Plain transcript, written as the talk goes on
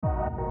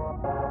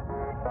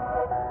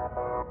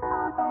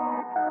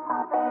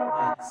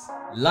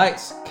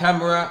Lights,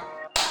 camera,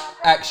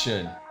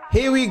 action.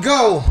 Here we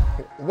go.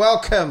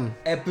 Welcome.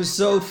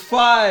 Episode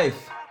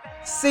 5.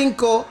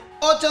 Cinco.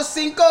 Ocho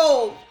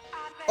cinco.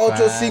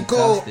 Ocho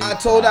cinco. Fantastic. I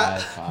told her,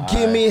 Five.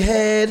 give me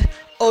head.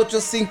 Ocho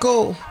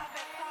cinco.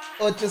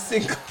 Ocho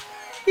cinco.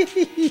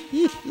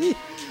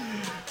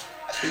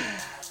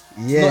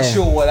 Yeah. Not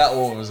sure what that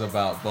one was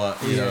about,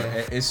 but you know,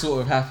 Yeah. it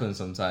sort of happens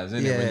sometimes,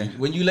 isn't Yeah. it?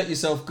 When you let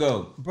yourself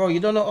go. Bro, you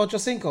don't know Ocho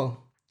cinco?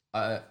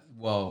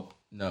 Well,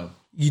 no,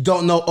 You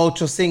don't know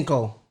Ocho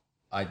cinco?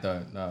 I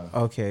don't know.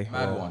 Okay.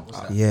 Mad one. What's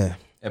that? Yeah.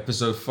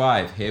 Episode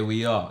 5. Here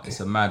we are. It's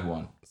a mad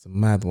one. It's a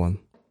mad one.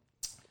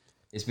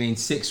 It's been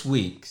 6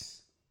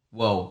 weeks.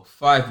 Well,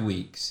 5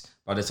 weeks.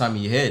 By the time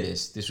you hear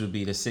this would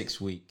be the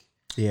 6th week.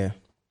 Yeah.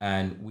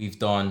 And we've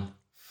done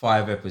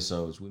 5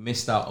 episodes. We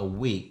missed out a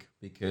week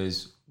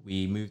because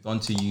we moved on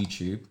to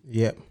YouTube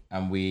Yep.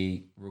 and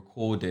we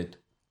recorded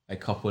a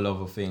couple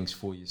other things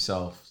for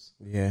yourselves.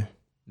 Yeah.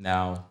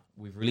 Now,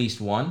 we've released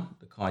one,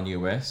 the Kanye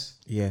West.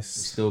 We've Yes.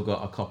 still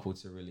got a couple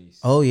to release.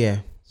 Oh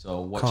yeah.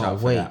 So watch Can't out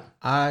for wait. that.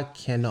 I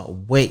cannot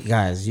wait,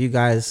 guys. You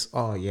guys,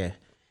 oh yeah.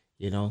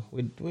 You know,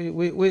 we're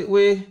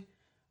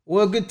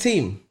a good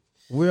team.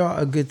 We are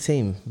a good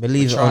team.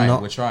 Believe it or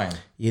not. We're trying.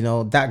 You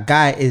know, that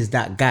guy is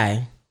that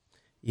guy.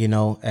 You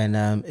know, and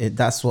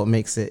that's what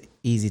makes it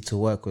easy to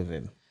work with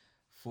him.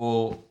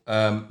 For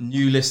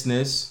new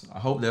listeners, I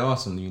hope there are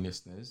some new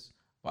listeners,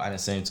 but at the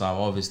same time,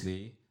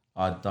 obviously,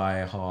 our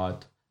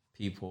die-hard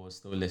people are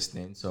still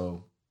listening,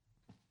 so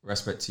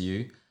respect to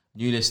you.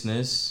 New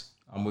listeners,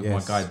 I'm with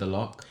Yes. my guy, The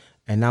Lock.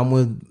 And I'm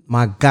with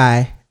my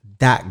guy,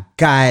 that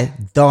guy,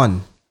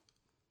 Don.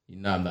 You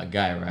know I'm that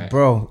guy, right?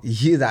 Bro,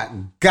 you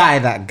that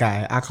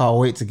guy. I can't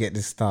wait to get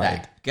this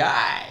started. That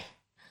guy.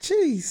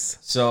 Jeez.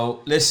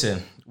 So,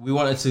 listen, we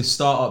wanted to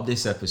start up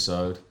this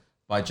episode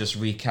by just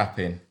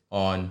recapping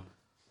on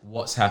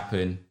what's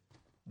happened,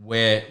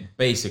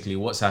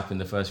 what's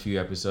happened the first few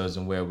episodes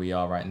and where we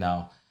are right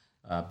now.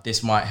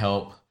 This might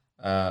help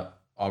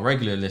our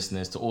regular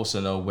listeners to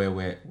also know where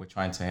we're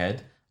trying to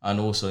head, and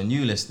also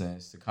new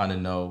listeners to kind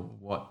of know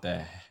what the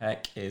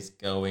heck is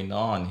going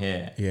on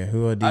here. Yeah,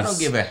 who are these? I don't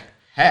give a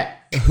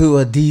heck. Who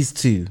are these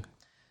two?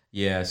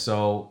 Yeah,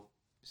 so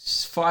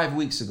 5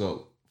 weeks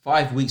ago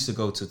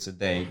to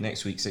today,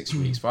 next week 6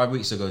 weeks, 5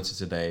 weeks ago to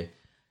today,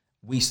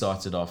 we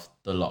started off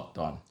the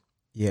lockdown.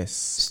 Yes.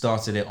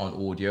 Started it on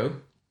audio.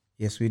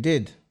 Yes, we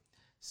did.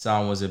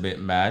 Sound was a bit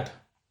mad.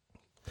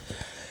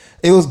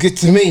 It was good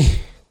to me.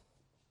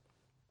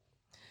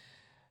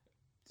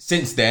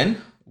 Since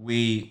then,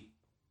 we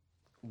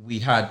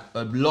had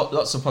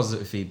lots of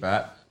positive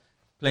feedback.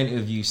 Plenty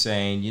of you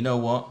saying, you know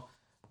what,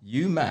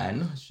 you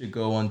man should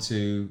go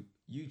onto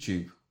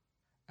YouTube.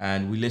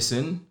 And we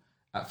listened.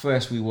 At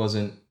first, we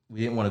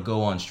didn't want to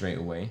go on straight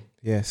away.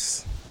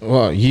 Yes.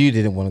 Well, you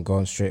didn't want to go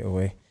on straight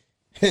away.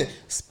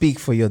 Speak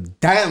for your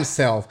damn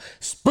self.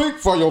 Speak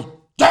for your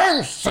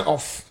damn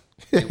self.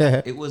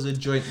 It was a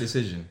joint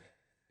decision,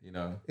 you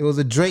know. It was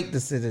a Drake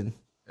decision.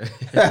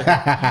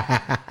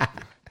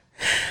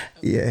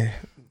 Yeah.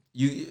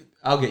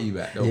 I'll get you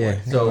back. Don't Yeah,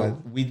 worry.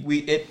 So we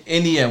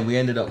in the end we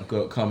ended up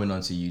coming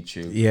onto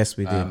YouTube. Yes,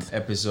 we did.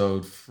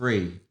 Episode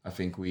 3, I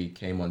think we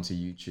came onto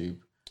YouTube.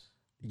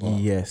 But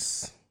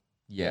Yes.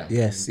 yeah.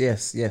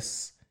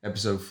 Yes.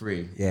 Episode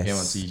 3 Yes. came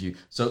onto YouTube.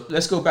 So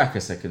let's go back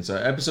a second. So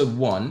episode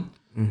 1,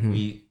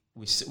 we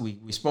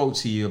spoke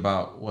to you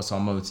about what's our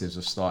motives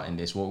of starting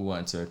this, what we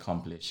wanted to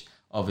accomplish.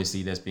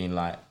 Obviously, there's been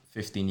like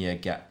 15-year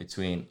gap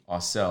between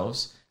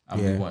ourselves,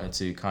 and we wanted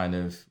to kind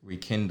of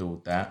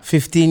rekindle that.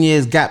 15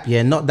 years gap,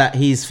 yeah. Not that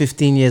he's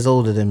 15 years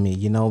older than me,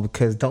 you know,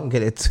 because don't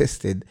get it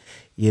twisted,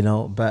 you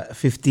know, but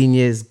 15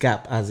 years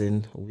gap as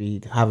in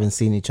we haven't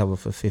seen each other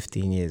for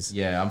 15 years.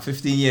 Yeah, I'm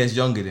 15 years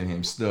younger than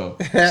him still.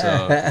 So,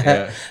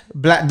 yeah.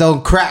 Black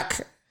don't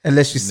crack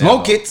unless you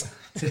smoke Never. it.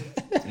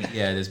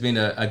 Yeah, there's been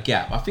a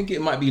gap. I think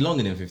it might be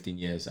longer than 15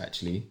 years,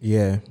 actually.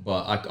 Yeah.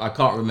 But I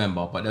can't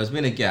remember. But there's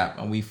been a gap,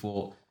 and we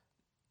thought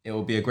it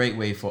would be a great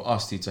way for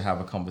us to have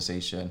a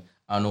conversation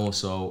and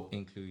also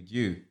include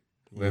you,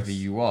 wherever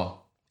you are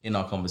in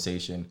our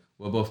conversation.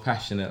 We're both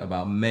passionate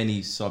about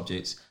many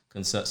subjects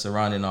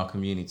surrounding our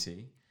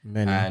community.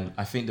 Many. And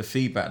I think the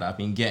feedback that I've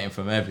been getting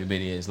from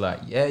everybody is like,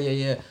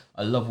 yeah.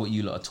 I love what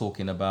you lot are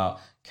talking about.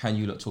 Can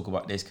you lot talk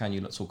about this? Can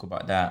you lot talk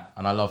about that?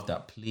 And I love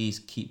that. Please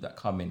keep that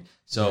coming.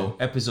 So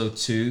episode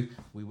 2,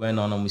 we went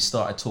on and we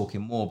started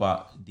talking more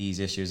about these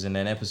issues. And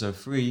then episode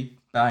 3,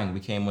 bang, we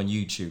came on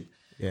YouTube.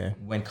 Yeah.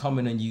 When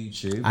coming on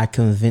YouTube, I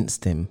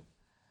convinced him.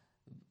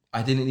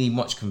 I didn't need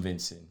much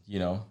convincing, you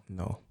know.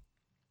 No.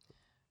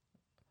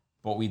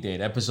 But we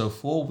did. Episode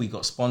 4, we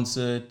got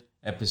sponsored.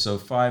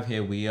 Episode 5,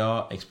 here we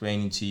are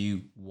explaining to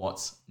you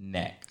what's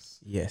next.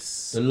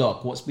 Yes. The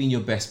Lock, what's been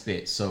your best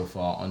bit so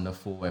far on the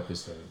 4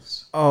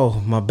 episodes?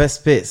 Oh, my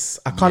best bits.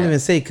 I can't even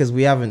say because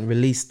we haven't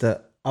released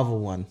the other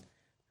one.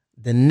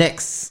 The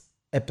next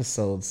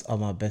episodes are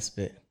my best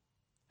bit.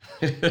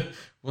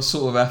 What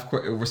sort of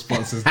adequate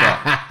response is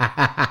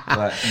that?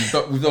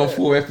 Like, we've done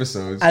 4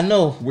 episodes. I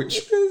know.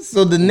 Which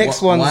So the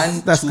next one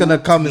that's gonna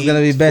come is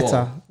gonna be better.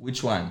 4.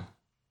 Which one?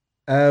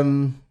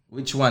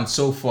 Which one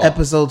so far?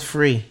 Episode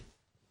 3.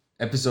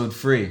 Episode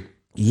 3.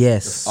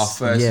 Yes. Our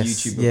first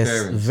YouTube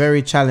appearance.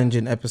 Very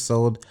challenging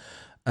episode.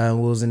 We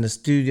was in the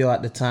studio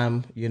at the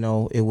time. You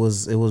know, it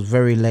was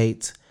very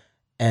late,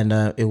 and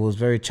it was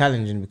very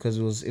challenging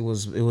because it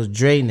was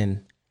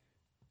draining.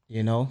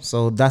 You know,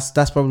 so that's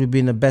probably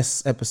been the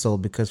best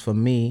episode because for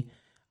me,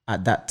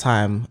 at that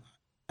time,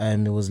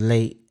 it was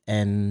late,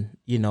 and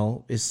you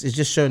know, it's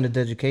just showing the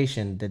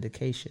dedication.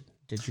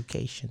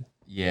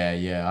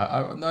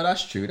 Yeah. No,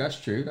 that's true.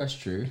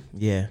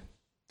 Yeah.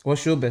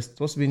 What's your best?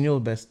 What's been your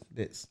best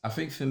bits? I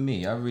think for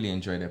me, I really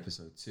enjoyed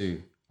episode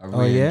 2. I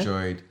really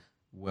enjoyed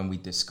when we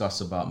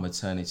discuss about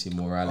maternity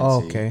morality.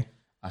 Oh, okay.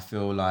 I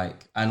feel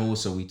like, and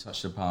also we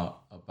touched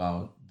about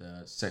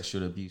the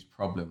sexual abuse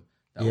problem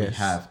that we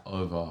have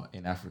over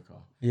in Africa.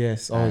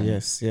 Yes. Oh, And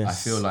yes. I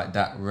feel like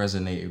that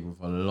resonated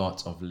with a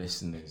lot of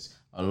listeners.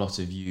 A lot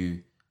of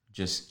you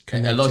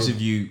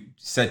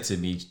said to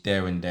me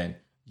there and then,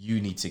 you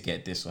need to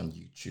get this on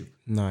YouTube.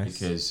 Nice.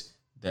 Because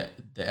the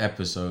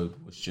episode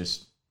was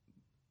just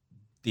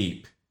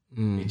deep.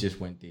 It just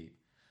went deep.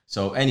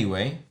 So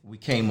anyway, we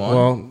came on.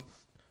 Well,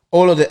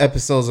 all of the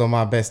episodes are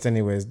my best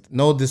anyways.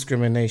 No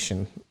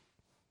discrimination.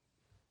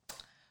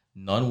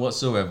 None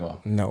whatsoever.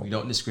 No. We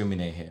don't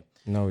discriminate here.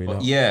 No, we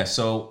don't. Yeah,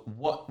 so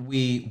what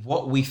we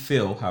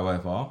feel,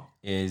 however,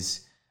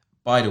 is,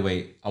 by the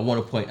way, I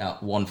want to point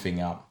out one thing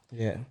out.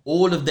 Yeah.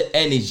 All of the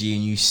energy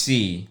you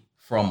see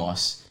from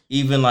us,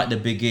 even like the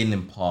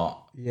beginning part,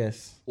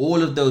 yes,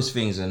 all of those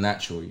things are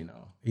natural, you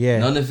know. Yeah.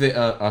 None of it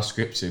are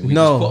scripted. We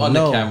just put on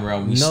the camera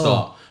and we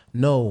start.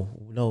 No.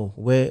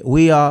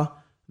 We are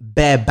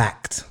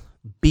barebacked.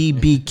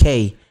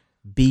 BBK.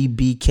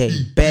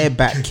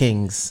 Bareback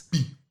Kings.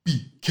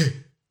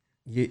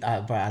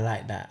 BBK. But I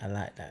like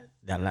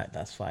that.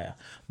 That's fire.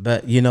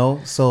 But you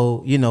know,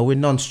 so you know, we're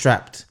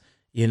non-strapped.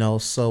 You know,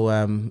 so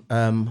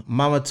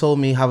Mama told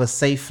me have a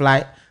safe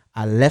flight.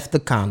 I left the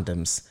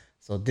condoms.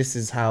 So this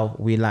is how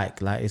we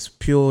like it's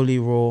purely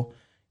raw,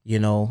 you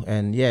know,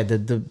 and yeah,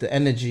 the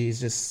energy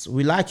is just,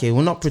 we like it.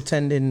 We're not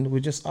pretending, we're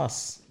just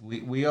us.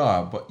 We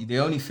are, but the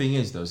only thing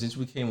is though, since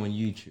we came on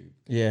YouTube,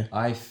 yeah,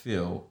 I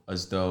feel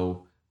as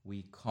though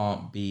we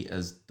can't be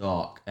as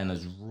dark and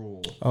as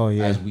raw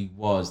as we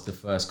was the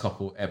first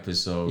couple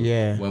episodes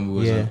when we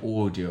was on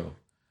audio.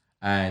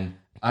 And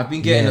I've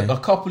been getting a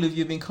couple of you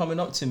have been coming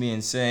up to me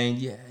and saying,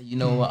 yeah, you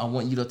know what, I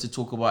want you lot to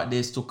talk about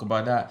this, talk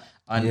about that.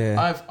 And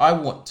I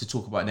want to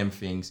talk about them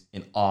things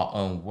in our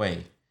own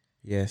way.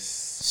 Yes.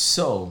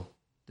 So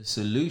the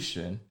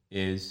solution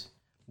is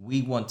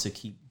we want to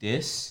keep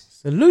this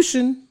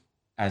solution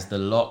as the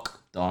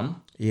lock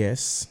done.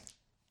 Yes.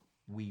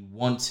 We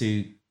want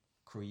to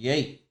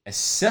create a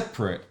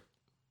separate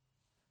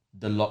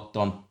The Locked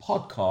On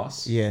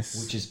podcast. Yes.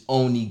 Which is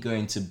only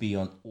going to be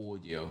on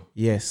audio.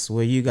 Yes.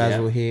 Where you guys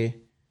will hear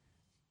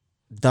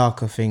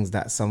darker things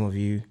that some of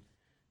you,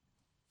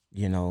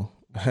 you know,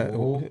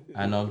 raw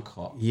and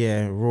uncut.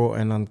 Yeah, raw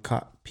and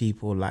uncut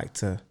people like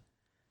to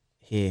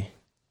hear,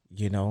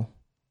 you know.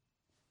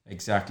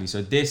 Exactly.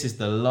 So this is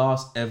the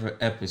last ever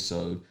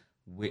episode,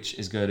 which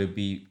is going to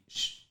be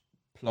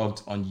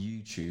plugged on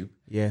YouTube.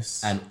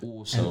 Yes. And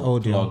also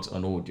plugged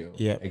on audio.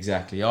 Yeah.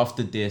 Exactly.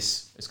 After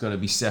this, it's going to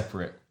be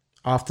separate.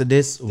 After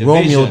this, Division,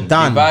 Romeo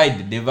done.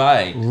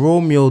 Divide.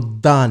 Romeo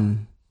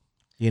done.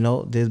 You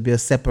know, there'll be a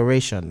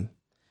separation.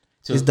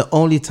 So, it's the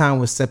only time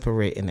we're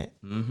separating it.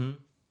 Mm-hmm.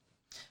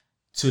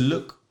 To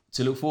look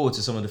forward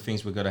to some of the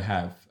things we're going to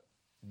have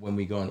when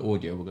we go on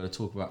audio, we're going to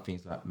talk about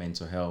things like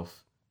mental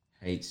health,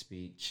 hate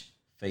speech,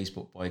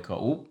 Facebook boycott.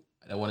 Oh,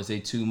 I don't want to say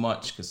too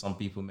much because some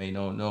people may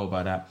not know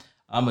about that.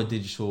 I'm a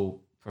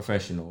digital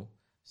professional,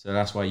 so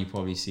that's why you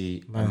probably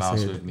see a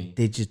mouse with me.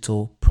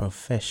 Digital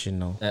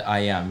professional. I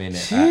am,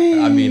 innit?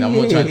 I mean, I'm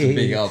not trying to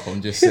big up.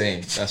 I'm just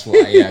saying that's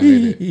what I am,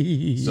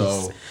 innit?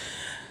 So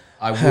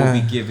I will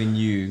be giving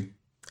you...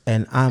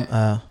 And I'm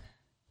a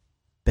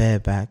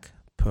bareback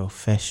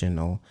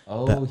professional,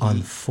 but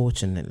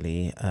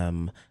unfortunately,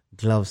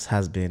 Gloves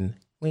has been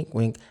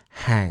wink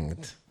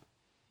hanged.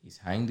 He's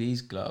hanged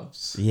these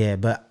gloves. Yeah,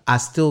 but I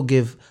still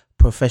give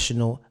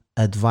professional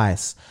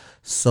advice.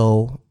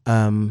 So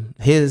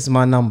here's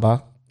my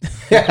number.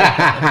 If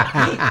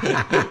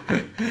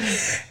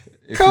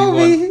Call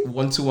you want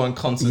one-to-one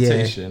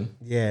consultation,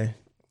 yeah.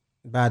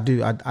 But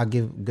I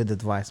give good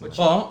advice. But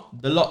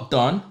the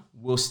lockdown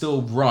will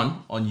still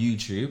run on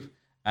YouTube.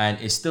 And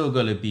it's still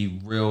going to be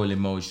real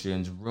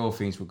emotions, real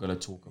things we're going to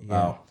talk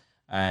about.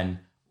 And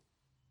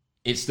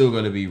it's still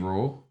going to be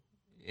raw.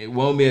 It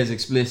won't be as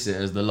explicit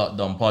as the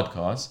Lockdown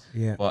podcast.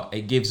 Yeah. But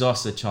it gives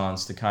us a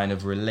chance to kind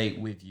of relate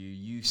with you.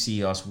 You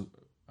see us.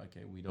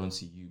 Okay, we don't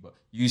see you, but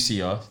you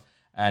see us.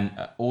 And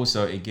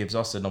also it gives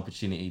us an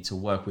opportunity to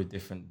work with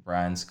different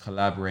brands,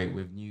 collaborate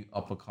with new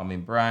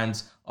up-and-coming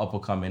brands,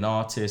 up-and-coming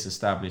artists,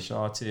 established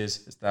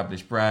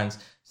brands.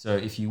 So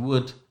if you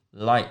would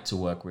like to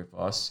work with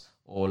us,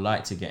 or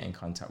like to get in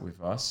contact with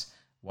us,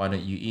 why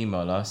don't you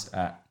email us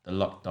at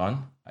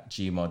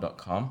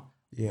thelockdown@gmail.com,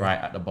 right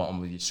at the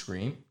bottom of your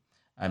screen.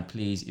 And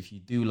please, if you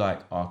do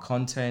like our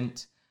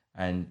content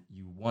and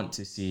you want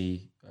to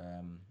see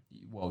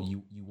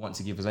you want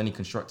to give us any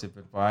constructive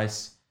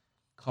advice,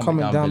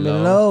 comment down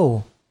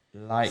below.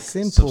 Like,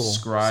 simple.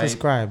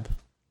 subscribe.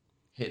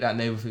 Hit that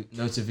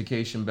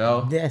notification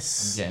bell.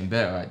 Yes. I'm getting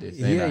better at this.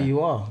 Yeah,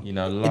 you are. You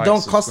know, like, it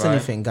don't cost subscribe.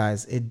 anything,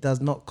 guys. It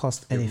does not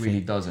cost anything. It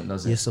really doesn't,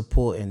 does it? You're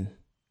supporting.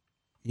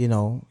 You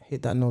know,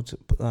 hit that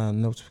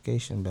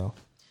notification bell.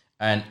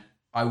 And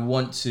I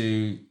want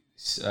to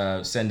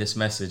send this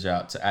message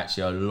out to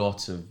actually a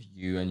lot of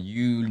you, and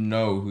you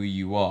know who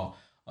you are.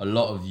 A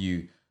lot of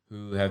you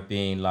who have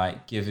been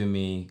like giving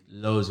me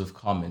loads of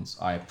comments.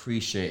 I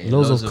appreciate it.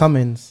 Loads of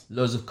comments.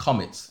 Loads of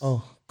comments.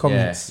 Oh,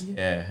 comments.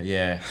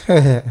 Yeah.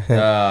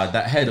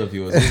 That head of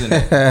yours, isn't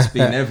it? It's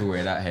been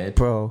everywhere, that head.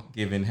 Bro.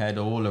 Giving head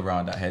all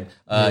around that head.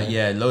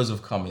 Yeah, loads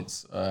of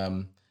comments.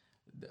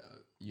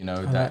 You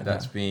know,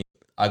 that's been...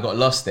 I got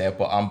lost there,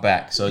 but I'm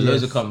back. So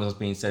loads of comments has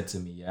been said to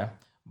me,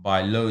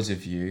 by loads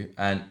of you.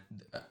 And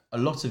a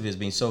lot of it has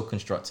been so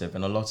constructive,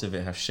 and a lot of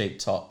it has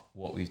shaped up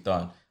what we've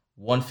done.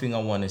 One thing I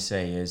want to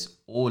say is,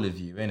 all of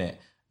you, innit?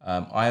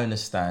 I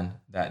understand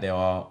that there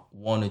are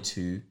one or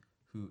two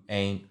who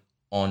ain't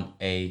on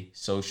a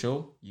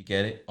social. You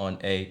get it? On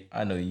a,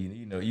 I know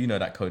you know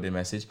that coded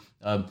message.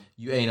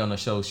 You ain't on a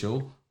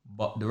social,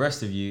 but the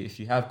rest of you, if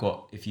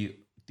you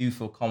do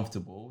feel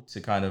comfortable to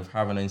kind of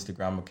have an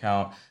Instagram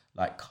account,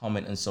 like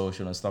comment and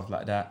social and stuff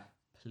like that,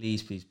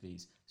 please.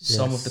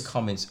 Some of the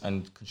comments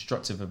and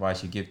constructive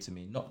advice you give to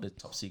me, not the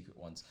top secret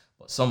ones,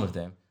 but some of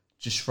them,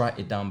 just write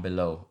it down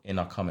below in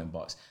our comment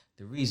box.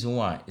 The reason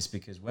why is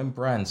because when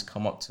brands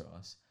come up to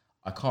us,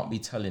 I can't be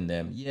telling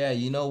them,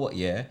 you know what,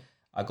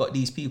 I got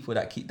these people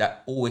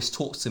that always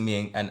talks to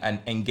me and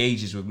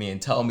engages with me and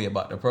tell me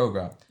about the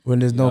program. When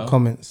there's no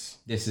comments.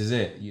 This is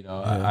it,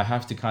 I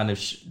have to kind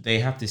of, they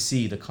have to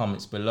see the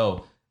comments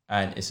below.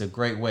 And it's a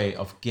great way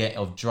of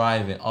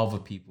driving other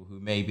people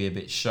who may be a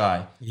bit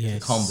shy to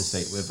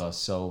conversate with us.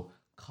 So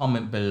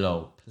comment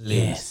below, please.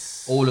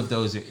 Yes. All of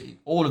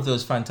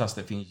those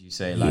fantastic things you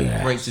say.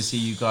 Like, great to see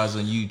you guys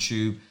on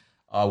YouTube.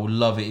 I would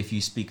love it if you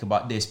speak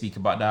about this, speak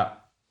about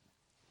that.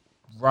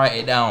 Write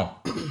it down.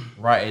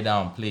 Write it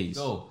down, please.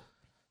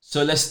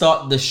 So let's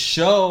start the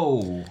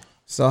show.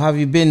 So have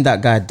you been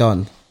that guy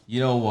done? You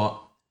know what?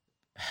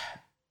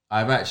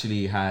 I've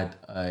actually had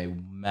a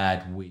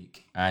mad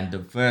week. And the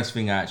first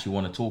thing I actually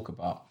want to talk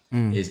about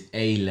is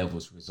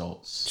A-levels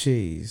results.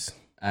 Jeez.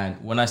 And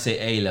when I say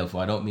A-level,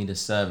 I don't mean the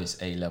service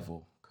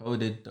A-level.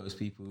 Coded, those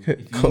people, if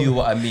you knew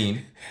what I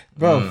mean.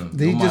 Bro,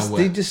 they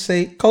just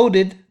say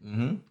coded.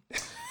 Mm-hmm.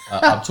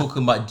 I'm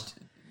talking about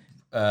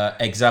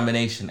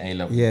examination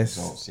A-level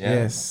results. Yeah?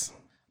 Yes.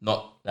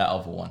 Not that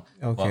other one.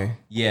 Okay.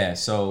 But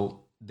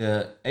so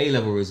the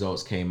A-level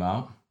results came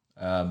out.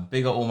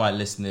 Big up all my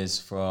listeners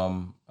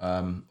from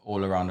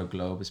all around the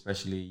globe,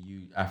 especially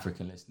you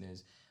African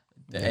listeners.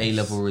 The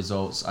A-level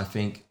results, I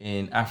think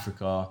in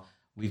Africa,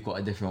 we've got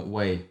a different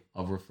way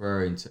of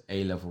referring to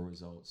A-level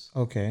results.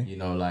 Okay. You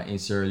know, like in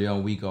Sierra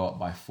Leone, we go up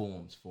by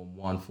forms, Form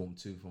 1, Form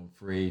 2, Form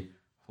 3,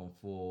 Form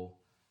 4.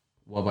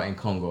 What about in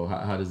Congo?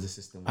 How does the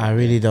system work? I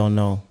really don't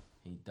know.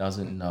 He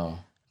doesn't know.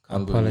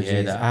 Congo, apologies.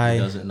 He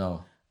doesn't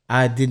know.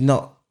 I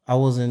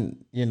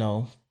wasn't,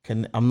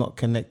 I'm not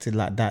connected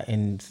like that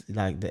in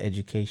like the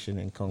education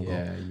in Congo.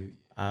 Yeah,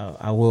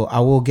 I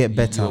will get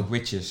better. You're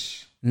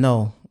British.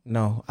 No,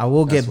 I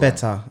will get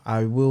better.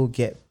 I will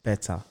get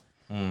better.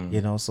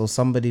 So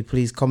somebody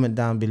please comment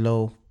down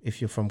below if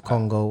you're from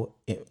Congo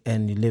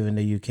and you live in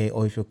the UK,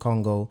 or if you're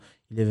Congo,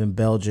 you live in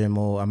Belgium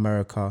or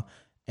America,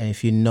 and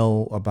if you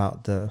know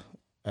about the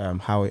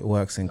how it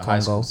works in Congo. High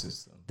school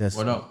system.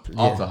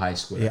 After high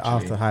school. Yeah, actually.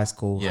 After high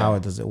school, how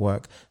does it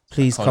work?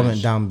 Please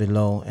comment down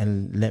below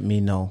and let me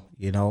know.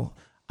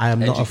 I am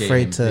not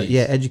afraid to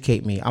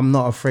educate me. I'm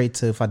not afraid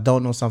to, if I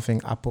don't know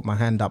something, I put my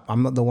hand up.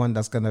 I'm not the one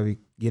that's gonna be,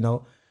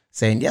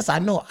 saying, yes, I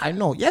know,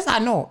 yes, I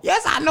know,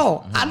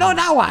 I know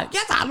that one,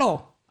 yes, I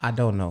know. I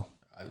don't know.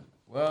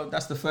 Well,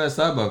 that's the first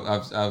time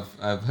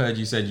I've heard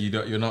you said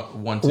you're not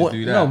one to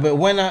do that. No, but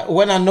when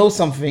I know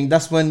something,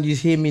 that's when you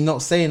hear me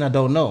not saying I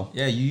don't know.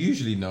 Yeah, you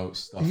usually know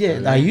stuff.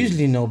 Yeah, I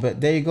usually know,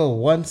 but there you go.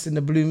 Once in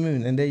the blue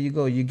moon, and there you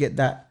go. You get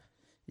that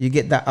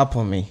up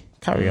on me.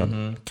 Carry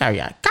on,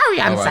 carry on.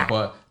 All right,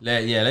 but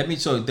let me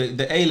show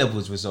the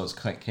A-levels results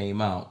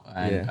came out,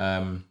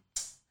 and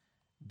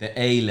the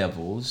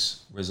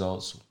A-levels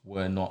results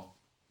were not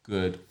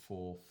good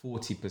for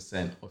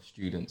 40% of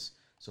students.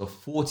 So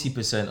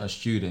 40% of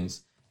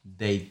students,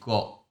 they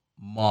got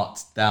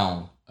marked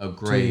down a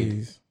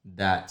grade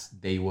that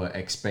they were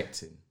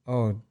expecting.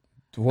 Oh,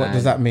 what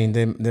does that mean?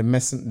 They're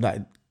messing,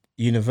 like,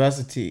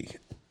 university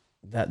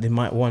that they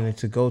might wanted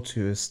to go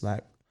to is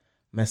like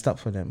messed up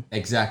for them.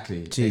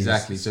 Exactly.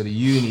 So the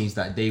unis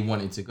that they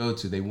wanted to go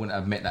to, they wouldn't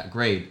have met that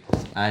grade.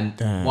 And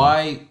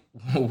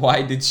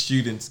why did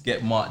students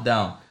get marked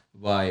down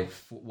by?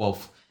 Well,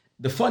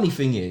 the funny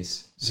thing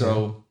is,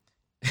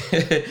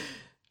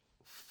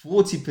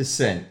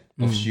 40%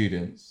 of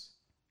students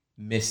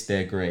missed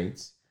their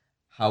grades.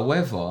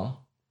 However,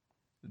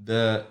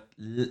 the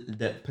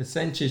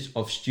percentage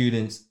of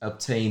students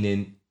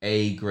obtaining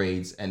A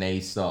grades and A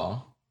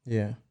star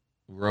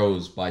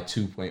rose by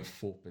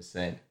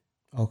 2.4%.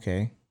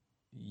 Okay.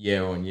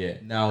 year on year.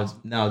 Now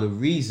the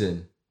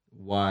reason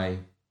why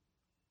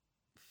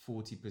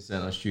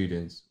 40% of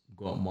students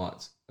got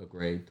marked a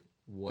grade,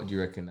 what do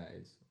you reckon that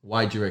is?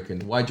 Why do you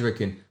reckon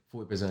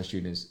 40% of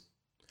students?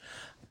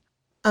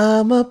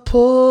 I'm a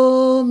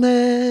poor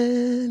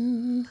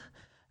man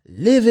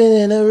living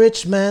in a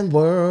rich man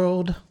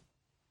world.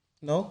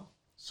 No?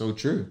 So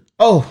true.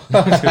 Oh,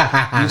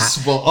 You're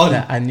spot on.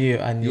 I knew.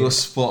 You're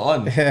spot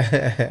on.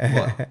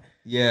 But,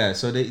 yeah,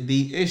 so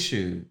the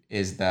issue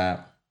is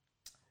that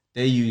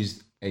they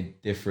used a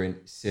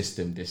different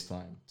system this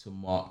time to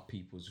mark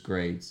people's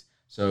grades.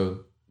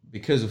 So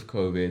because of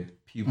COVID,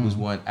 pupils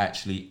weren't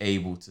actually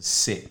able to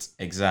sit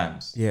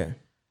exams. Yeah.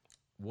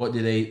 What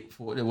did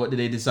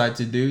they decide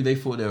to do? They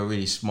thought they were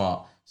really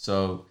smart.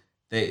 So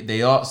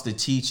they asked the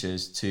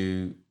teachers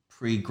to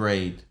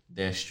pre-grade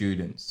their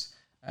students.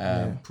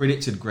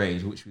 Predicted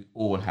grades, which we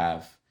all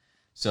have.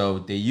 So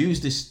they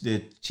used the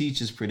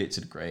teachers'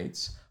 predicted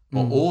grades,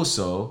 but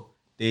also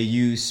they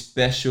use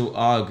special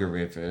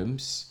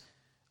algorithms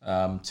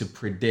to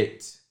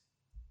predict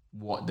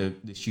what the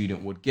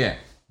student would get.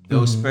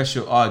 Those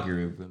special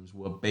algorithms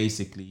were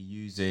basically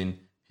using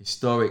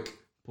historic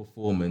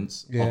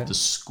performance of the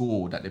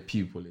school that the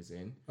pupil is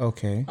in.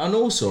 Okay. And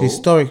also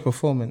historic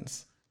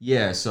performance.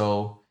 Yeah,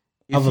 so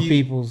other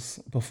people's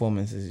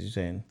performances, you're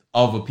saying?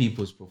 Other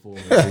people's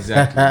performance,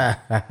 exactly.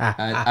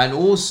 and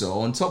also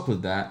on top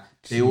of that,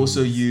 they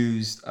also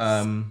used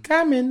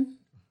Coming.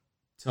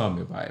 Tell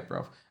me about it,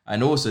 bro.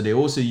 And also they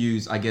also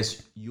use, I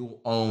guess, your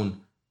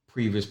own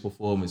previous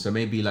performance. So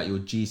maybe like your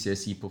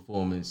GCSE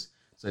performance.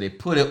 So they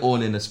put it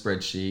all in a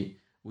spreadsheet.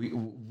 We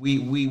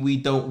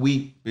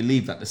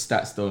believe that the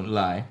stats don't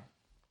lie.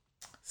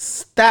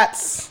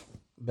 Stats,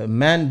 but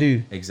man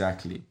do.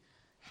 Exactly.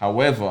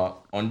 However,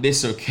 on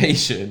this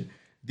occasion,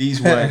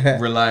 these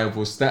weren't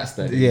reliable stats.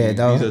 These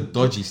are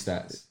dodgy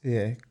stats.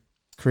 Yeah,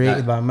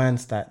 created by man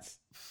stats.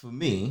 For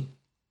me,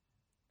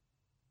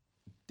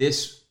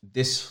 this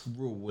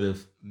rule would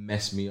have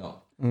messed me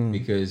up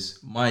because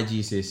my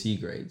GCSE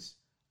grades,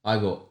 I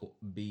got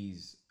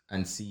B's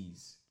and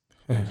C's.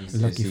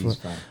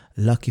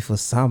 Lucky for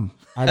some.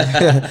 I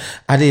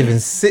didn't even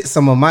sit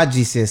some of my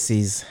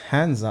GCSEs.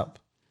 Hands up.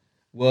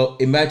 Well,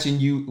 imagine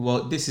you.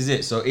 Well, this is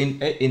it. So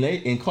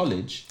in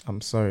college, I'm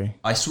sorry,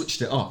 I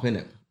switched it up,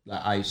 innit?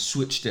 Like I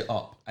switched it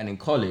up, and in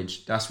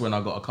college, that's when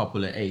I got a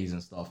couple of A's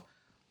and stuff.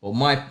 But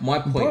my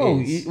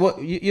point is,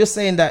 you're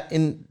saying that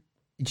in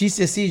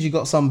GCSEs you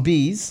got some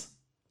B's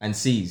and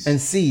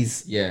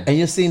C's yeah, and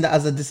you're seeing that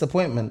as a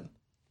disappointment.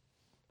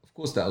 Of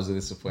course, that was a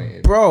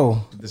disappointment,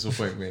 bro.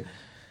 Disappointment.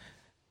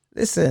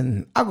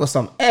 Listen, I got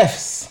some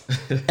F's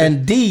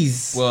and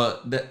D's.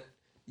 Well,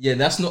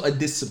 that's not a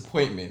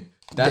disappointment.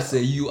 That's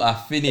you are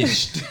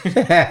finished. You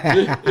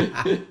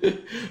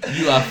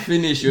are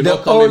finished. You're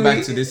not coming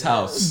back to this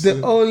house.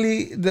 The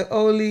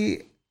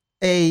only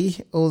A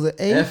or the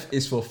A F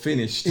is for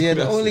finished. Yeah,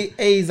 the only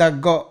A's I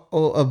got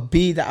or a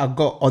B that I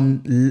got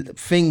on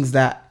things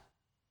that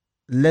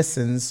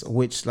lessons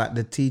which like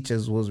the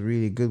teachers was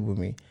really good with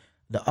me.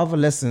 The other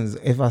lessons,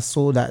 if I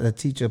saw that the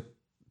teacher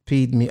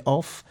peed me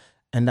off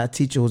and that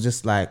teacher was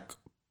just like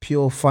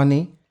pure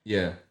funny.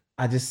 Yeah.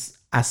 I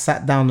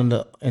sat down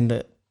in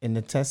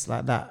the test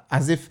like that,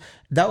 as if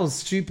that was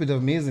stupid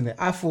of me, isn't it?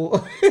 I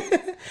thought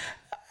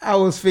I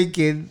was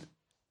thinking,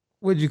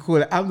 what do you call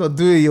it? I'm not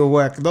doing your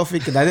work, not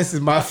thinking that this is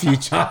my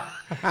future.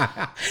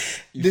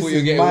 You thought you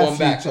were getting one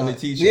back on the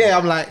teacher. Yeah,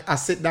 I'm like, I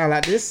sit down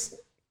like this.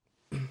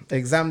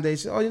 Exam day.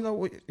 Oh,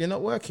 you're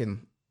not working.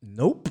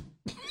 Nope.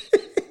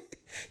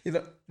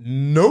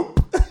 Nope.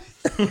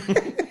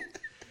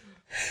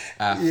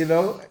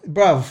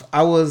 Bruv,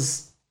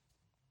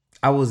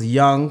 I was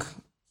young,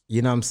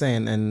 you know what I'm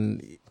saying,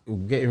 and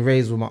getting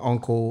raised with my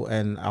uncle,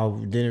 and I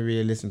didn't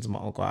really listen to my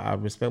uncle. I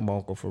respect my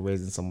uncle for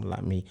raising someone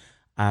like me.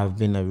 I've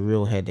been a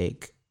real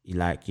headache,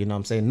 like, you know what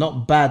I'm saying?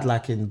 Not bad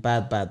like in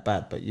bad, but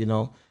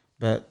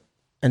but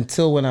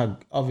until when I,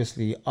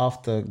 obviously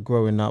after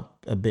growing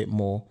up a bit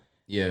more,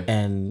 yeah,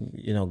 and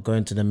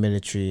going to the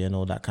military and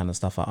all that kind of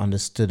stuff, I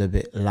understood a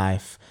bit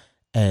life,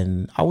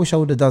 and I wish I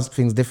would have done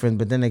things different,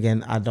 but then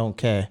again, I don't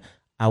care.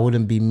 I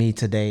wouldn't be me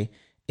today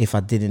if I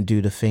didn't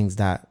do the things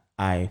that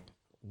I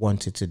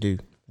wanted to do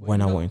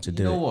when I wanted to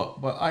do it. You know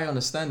what? But I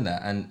understand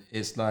that, and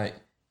it's like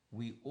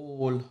we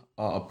all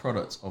are a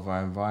product of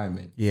our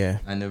environment. Yeah.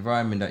 And the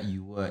environment that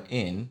you were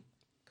in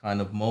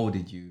kind of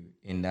molded you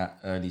in that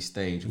early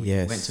stage. When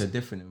you went to a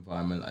different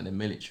environment like the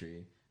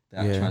military,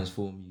 that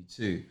transformed you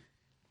too.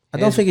 I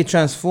don't think it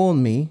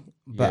transformed me,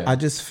 but I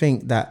just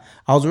think that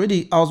I was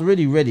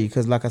already ready,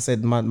 because like I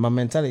said, my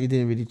mentality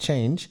didn't really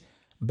change.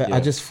 But I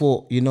just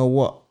thought, you know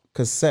what?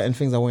 Because certain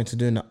things I wanted to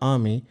do in the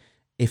army,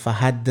 if I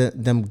had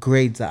them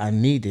grades that I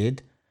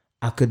needed,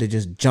 I could have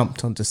just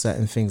jumped onto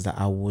certain things that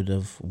I would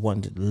have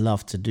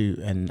loved to do.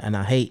 And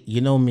I hate,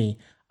 me,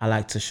 I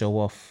like to show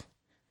off.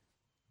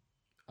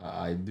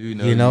 I do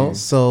know.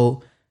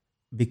 So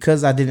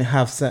because I didn't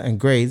have certain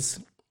grades,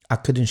 I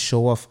couldn't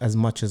show off as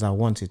much as I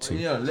wanted to.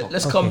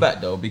 Let's come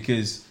back though,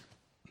 because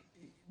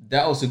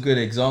that was a good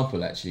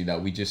example actually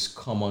that we just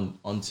come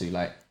onto.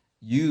 Like,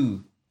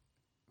 you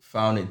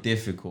found it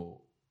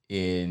difficult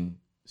in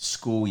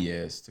school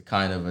years to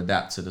kind of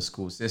adapt to the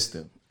school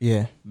system.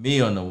 Yeah.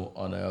 Me, on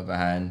the other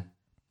hand,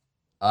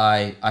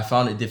 I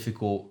found it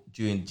difficult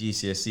during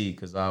GCSE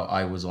because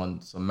I was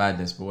on some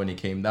madness. But when it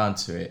came down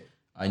to it,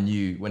 I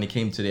knew when it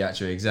came to the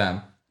actual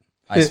exam,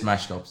 I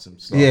smashed up some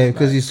stuff. Yeah,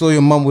 because you saw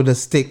your mum with a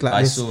stick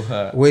like this, saw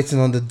her waiting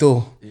on the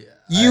door. Yeah,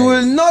 you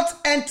will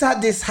not enter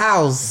this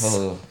house.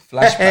 Oh,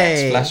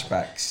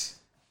 flashbacks.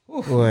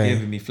 Oof,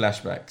 giving me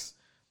flashbacks.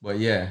 But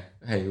yeah,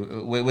 hey,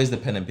 where's the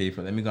pen and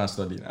paper? Let me go and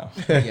study now.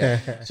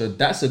 Yeah. So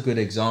that's a good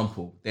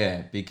example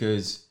there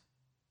because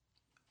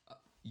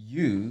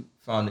you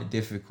found it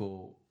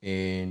difficult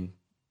in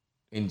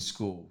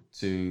school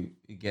to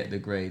get the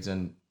grades,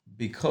 and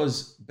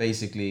because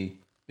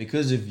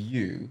of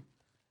you,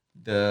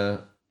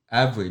 the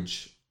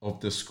average of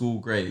the school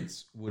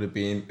grades would have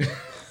been.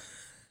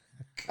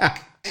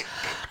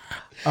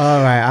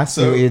 All right, I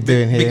see what you're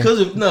doing here. Because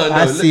of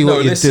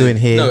listen, doing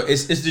here. No,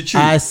 it's the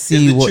truth. I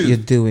see what you're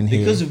doing here.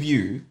 Because of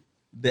you,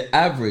 the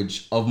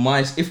average of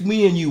if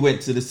me and you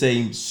went to the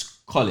same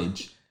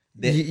college,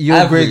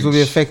 your grades will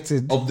be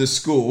affected of the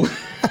school.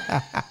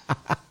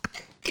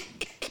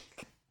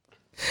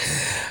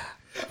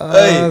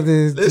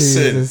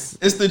 Listen,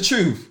 it's the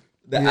truth.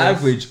 The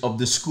average of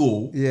the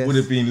school would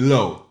have been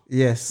low.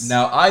 Yes.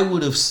 Now I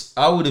would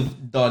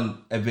have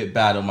done a bit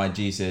bad on my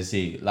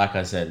GCSE. Like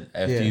I said,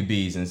 a few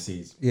B's and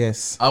C's.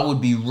 Yes. I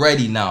would be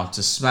ready now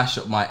to smash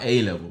up my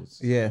A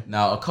levels. Yeah.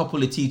 Now a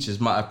couple of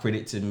teachers might have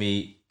predicted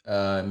me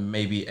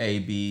maybe A,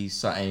 B,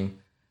 something.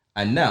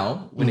 And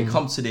now when it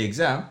comes to the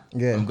exam,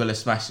 I'm gonna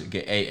smash it,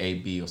 get A,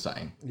 B or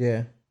something.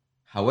 Yeah.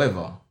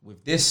 However,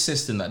 with this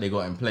system that they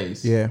got in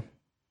place, they'll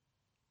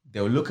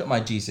look at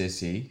my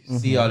GCSE,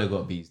 see how they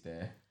got B's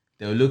there.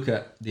 They'll look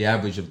at the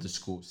average of the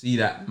school, see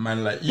that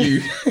man like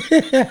you,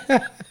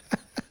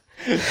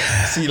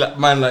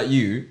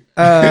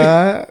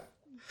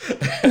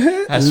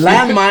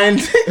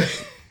 landmine.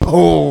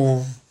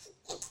 Oh.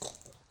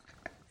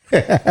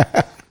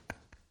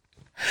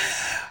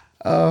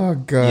 Oh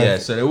God. Yeah,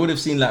 so they would have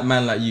seen that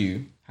man like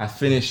you have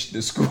finished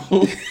the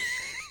school.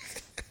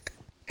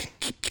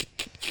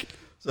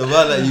 So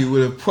man like you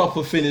would have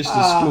proper finished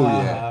the school,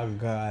 yeah. Oh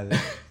God.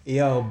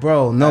 Yo,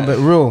 bro, no, but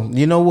real.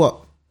 You know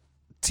what?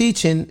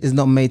 Teaching is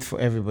not made for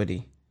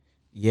everybody.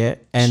 Yeah.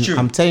 And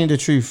I'm telling you the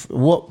truth.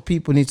 What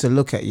people need to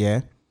look at,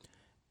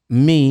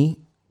 me,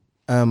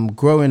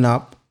 growing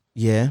up,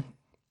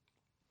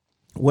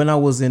 when I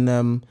was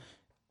in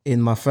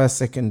my first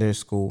secondary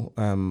school,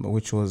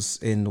 which was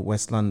in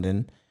West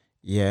London,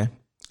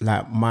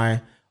 like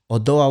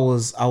although I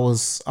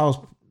was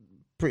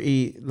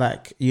pretty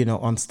like,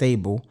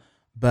 unstable,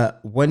 but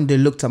when they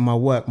looked at my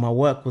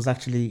work was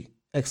actually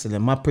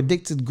excellent. My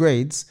predicted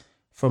grades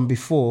from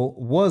before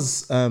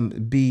was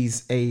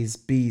B's,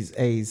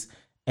 A's,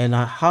 and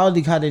I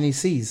hardly had any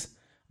C's.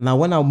 Now,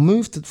 when I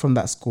moved from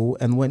that school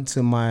and went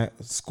to my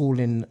school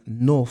in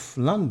North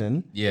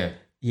London,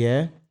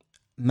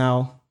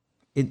 now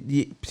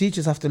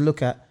teachers have to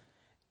look at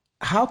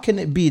how can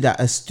it be that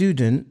a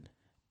student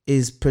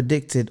is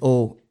predicted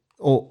or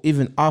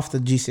even after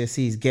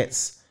GCSEs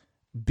gets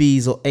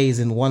B's or A's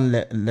in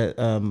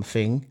one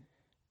thing.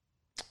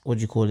 What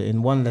do you call it,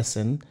 in one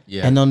lesson,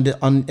 and on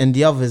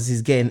the others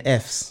he's getting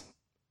F's.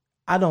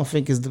 I don't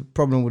think it's the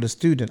problem with the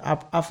student.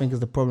 I think it's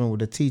the problem with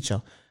the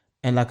teacher.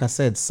 And like I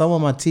said, some of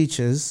my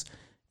teachers,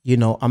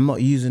 I'm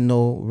not using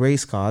no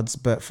race cards,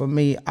 but for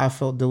me, I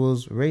felt there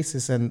was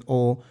racist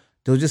or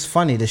they were just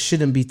funny. They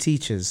shouldn't be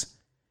teachers.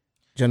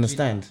 Do you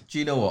understand? Do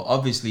you know what?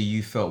 Obviously,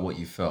 you felt what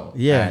you felt.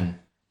 Yeah. And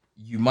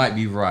you might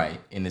be right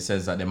in the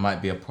sense that there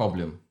might be a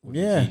problem with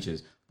the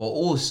teachers, but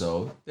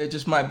also there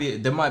might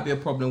be a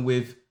problem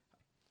with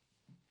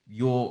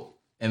your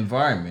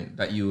environment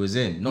that you was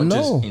in, not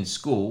just in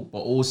school, but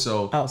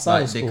also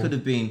outside of school. They could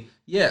have been,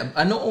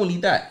 and not only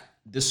that,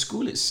 the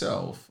school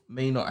itself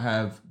may not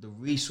have the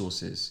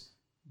resources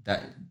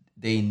that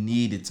they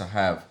needed to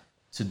have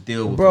to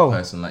deal with a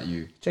person like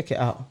you. Check it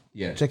out.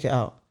 Yeah. Check it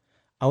out.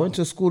 I went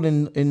to school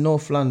in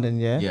North London,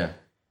 Yeah.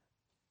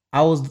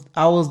 I was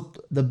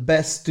the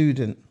best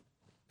student.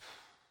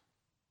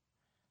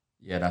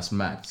 Yeah, that's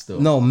mad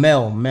still. No,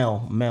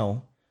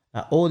 male.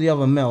 Like all the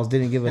other males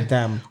didn't give a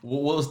damn.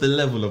 What was the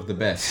level of the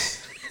best?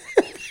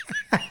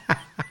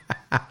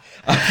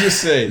 I'm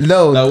just saying.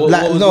 No,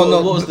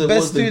 what was the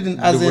best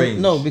student as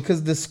in no,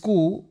 because the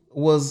school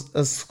was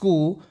a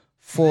school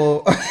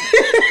for.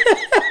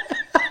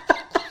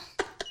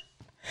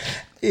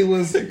 It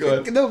was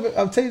no, but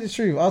I'll tell you the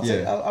truth.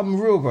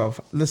 I'm real, bro.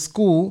 The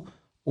school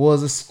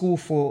was a school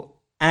for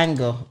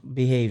anger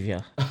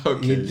behavior.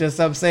 Okay, you just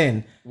what I'm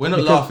saying. We're not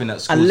laughing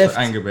at schools for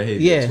anger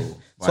behavior. Yeah, at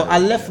all, so I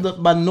left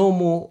my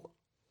normal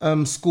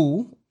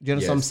school. Do you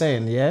know what I'm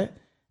saying? Yeah,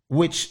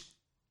 which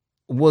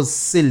was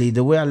silly.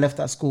 The way I left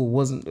that school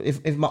wasn't.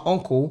 If my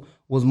uncle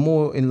was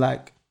more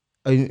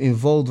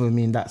involved with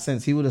me in that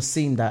sense, he would have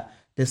seen that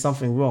there's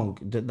something wrong.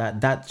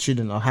 That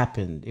shouldn't have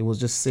happened. It was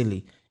just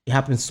silly. It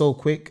happened so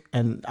quick,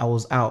 and I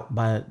was out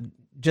by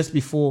just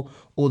before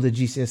all the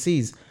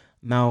GCSEs.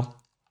 Now,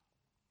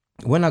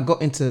 when I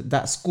got into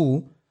that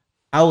school,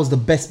 I was the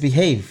best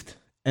behaved.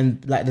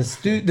 And like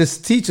this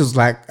teacher's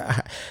like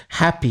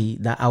happy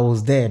that I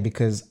was there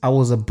because I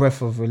was a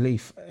breath of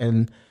relief.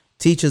 And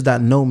teachers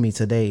that know me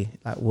today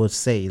like would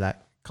say like,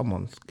 come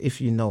on,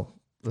 if you know,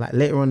 like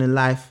later on in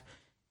life,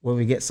 when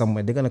we get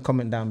somewhere, they're gonna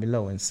comment down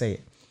below and say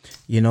it,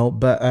 you know.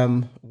 But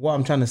what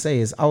I'm trying to say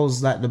is I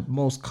was like the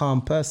most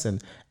calm person.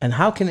 And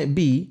how can it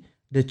be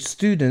the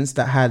students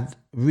that had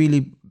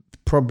really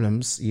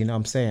problems, you know what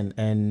I'm saying,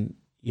 and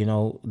you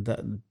know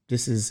that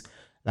this is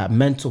like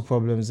mental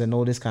problems and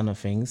all this kind of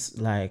things,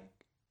 like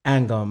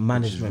anger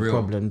management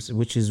problems,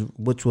 which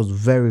was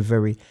very,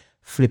 very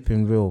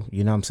flipping real.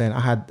 You know what I'm saying?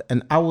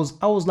 I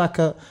was like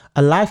a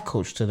life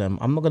coach to them.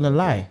 I'm not gonna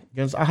lie.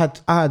 Because I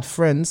had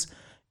friends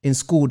in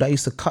school that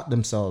used to cut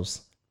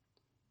themselves.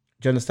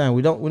 Do you understand?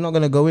 We're not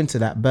gonna go into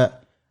that,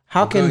 but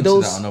how can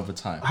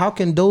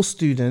those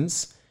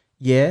students,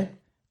 yeah,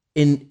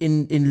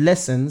 in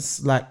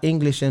lessons like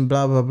English and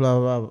blah blah blah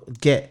blah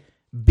get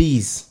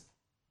B's?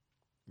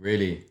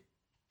 Really?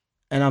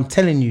 And I'm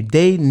telling you,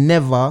 they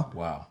never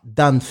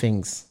done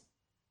things.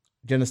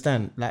 Do you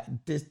understand? Like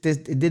this,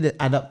 it didn't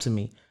add up to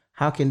me.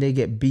 How can they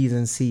get B's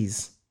and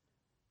C's?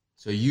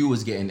 So you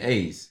was getting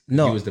A's.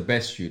 No, you was the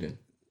best student.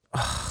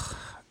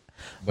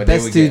 But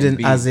best student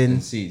B's as in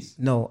C's.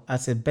 No, I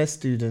said best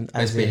student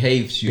as best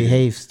behaved student.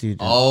 Behaved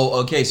student. Oh,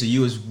 okay. So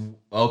you was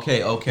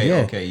okay.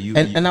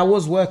 And I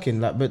was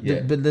working like, but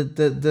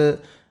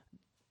the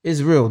it's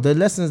real. The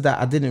lessons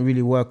that I didn't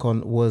really work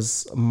on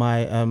was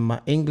my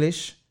my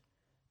English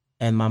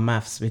and my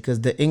maths, because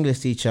the English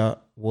teacher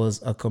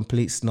was a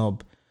complete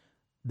snob.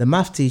 The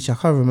math teacher, I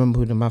can't remember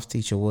who the math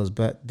teacher was,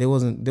 but they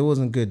wasn't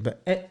good.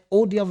 But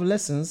all the other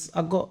lessons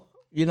I got,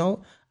 you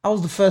know, I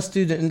was the first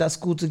student in that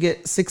school to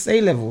get 6 A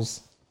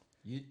levels.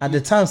 At the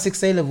time,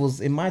 6 A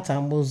levels in my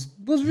time was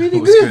really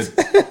good.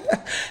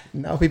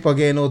 Now people are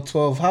getting all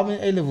 12. How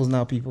many A levels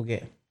now people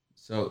get?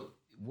 So,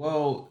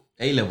 well,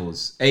 A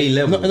levels.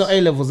 No, not A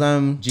levels.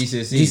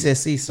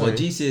 GCSE. Sorry. Well,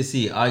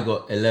 GCSE, I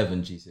got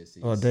 11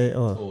 GCSEs. Or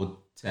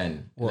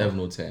 10, what? 11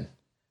 or 10.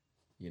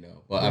 You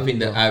know, but I think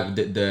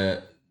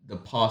the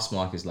pass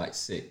mark is like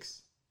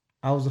 6.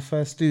 I was the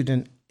first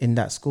student in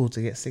that school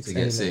to get 6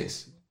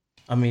 A-levels.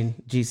 I mean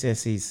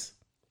GCSEs.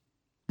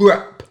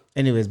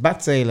 Anyways, back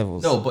to A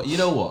levels. No, but you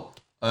know what?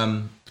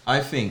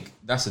 I think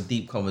that's a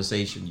deep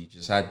conversation you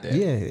just had there.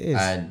 Yeah, it is.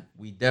 And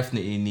we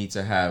definitely need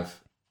to have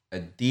a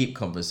deep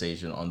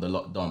conversation on the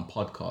Lockdown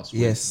podcast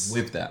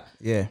with that.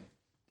 Yeah.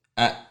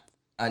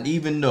 And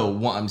even though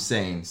what I'm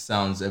saying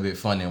sounds a bit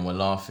funny and we're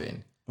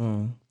laughing,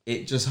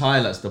 it just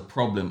highlights the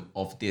problem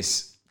of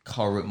this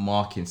current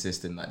marking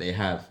system that they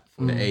have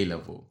for the A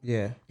level.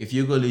 Yeah. If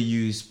you're going to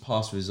use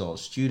past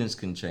results, students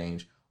can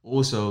change.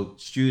 Also,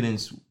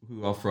 students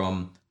who are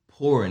from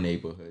poorer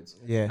neighborhoods.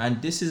 Yeah.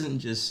 And this isn't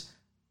just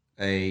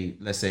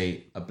let's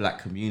say a black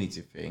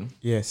community thing.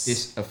 Yes.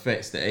 This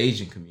affects the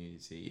Asian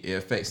community. It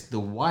affects the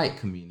white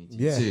community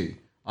too.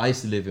 I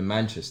used to live in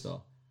Manchester.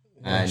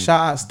 And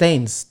shout out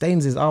Staines.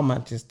 Staines is our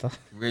Manchester.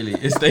 Really?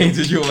 Staines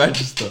is your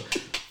Manchester.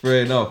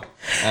 Fair enough.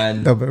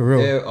 And no, but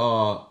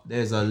real.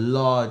 There's a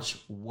large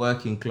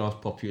working class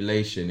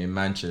population in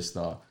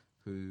Manchester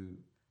who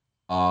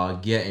are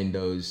getting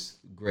those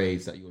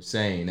grades that you're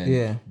saying.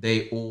 And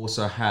they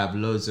also have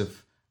loads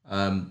of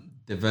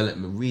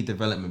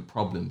redevelopment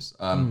problems.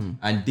 And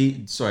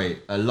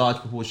a large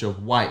proportion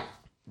of white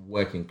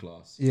working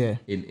class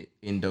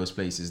in those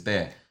places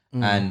there.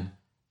 And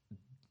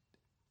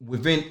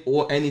within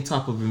any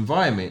type of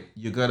environment,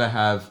 you're gonna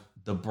have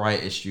the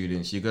brightest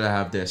students, you're gonna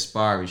have the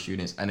aspiring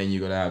students, and then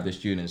you're gonna have the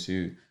students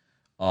who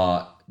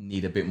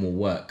need a bit more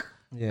work.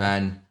 Yeah.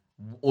 And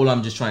all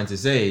I'm just trying to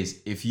say is,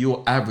 if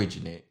you're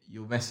averaging it,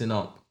 you're messing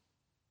up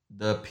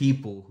the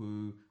people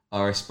who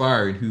are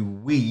aspiring, who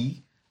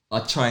we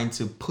are trying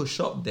to push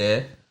up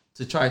there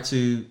to try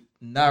to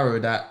narrow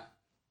that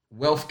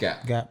wealth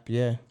gap.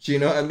 Yeah. Do you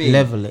know what I mean?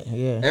 Level it,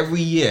 yeah.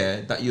 Every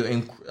year that you're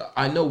in,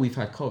 I know we've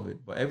had COVID,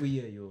 but every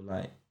year you're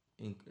like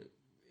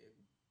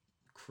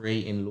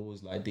creating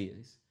laws like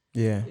this.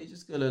 Yeah. They're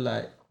just gonna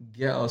like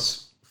get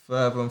us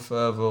further and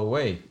further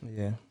away.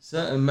 Yeah.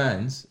 Certain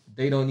mans,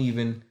 they don't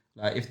even,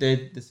 like, if they're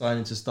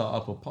deciding to start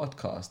up a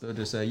podcast, they'll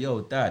just say,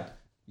 yo, dad,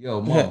 yo,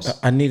 moms,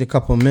 I need a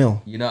couple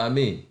mil. You know what I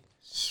mean?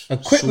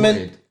 Equipment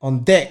sorted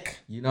on deck.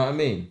 You know what I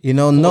mean? You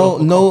know,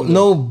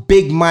 no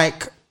big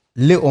mic,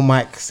 little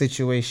mic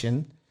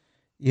situation.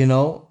 You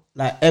know,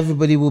 like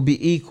everybody will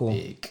be equal.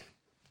 Big.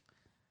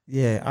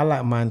 Yeah, I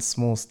like mine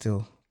small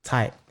still,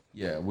 tight.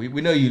 Yeah, we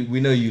know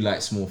you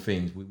like small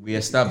things. We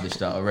established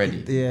that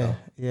already.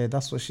 Yeah,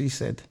 that's what she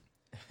said.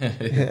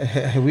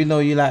 We know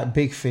you like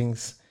big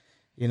things.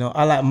 You know,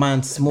 I like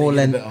mine small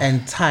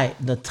and tight.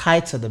 The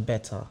tighter, the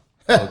better.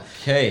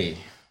 Okay.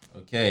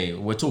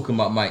 We're talking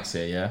about mics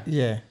here, yeah?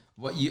 Yeah.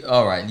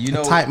 All right, you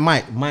know... tight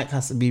mic. Mic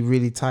has to be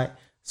really tight,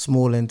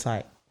 small and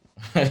tight.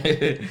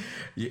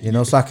 You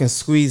know, so I can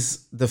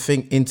squeeze the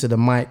thing into the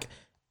mic.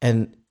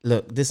 And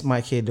look, this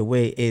mic here, the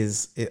way it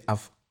is...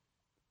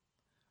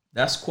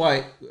 That's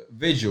quite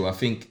visual. I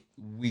think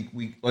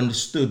we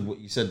understood what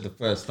you said the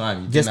first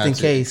time. You Just didn't in have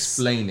to case.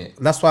 explain it.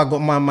 That's why I got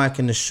my mic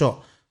in the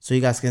shot, so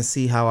you guys can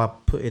see how I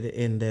put it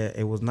in there.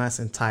 It was nice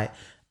and tight.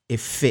 It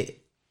fit.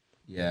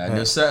 Yeah, and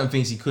there's certain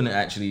things he couldn't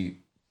actually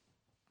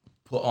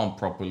put on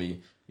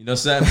properly. You know,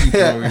 certain people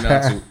don't really know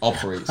how to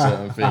operate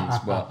certain things,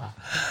 but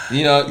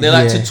you know, they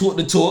like to talk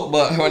the talk,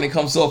 but when it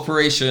comes to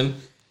operation,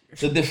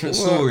 it's a different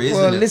story, isn't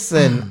it? Well,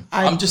 listen,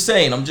 I'm just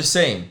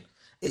saying.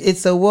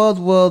 It's a world,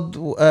 what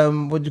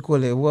do you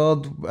call it?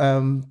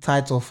 World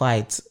title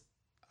fight.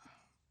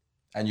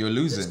 And you're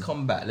losing.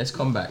 Let's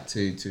come back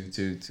to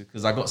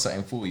because I got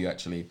something for you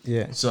actually.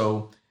 Yeah.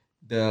 So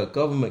the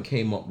government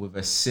came up with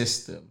a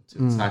system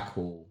to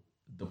tackle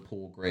the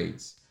poor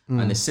grades,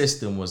 and the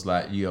system was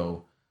like,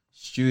 yo,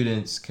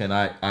 students can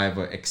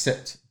either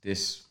accept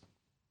this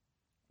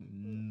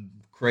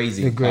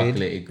crazy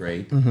calculated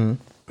grade,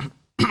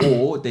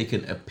 or they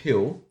can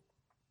appeal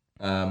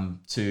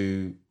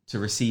to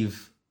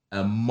receive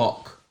a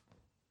mock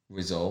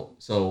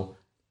result. So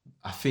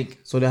I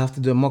think they have to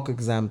do a mock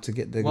exam to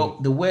get the. Well,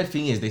 the weird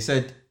thing is they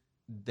said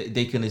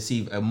they can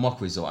receive a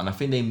mock result, and I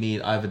think they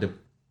mean either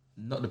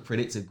not the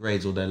predicted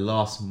grades or their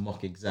last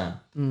mock exam.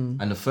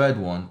 And the third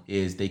one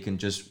is they can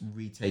just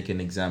retake an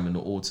exam in the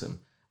autumn.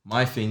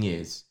 My thing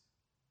is,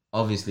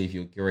 obviously, if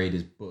your grade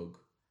is bug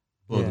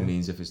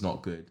means if it's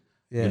not good,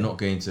 you're not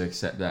going to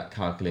accept that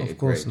calculated grade. Of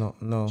course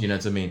not. No. Do you know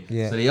what I mean?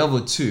 Yeah. So the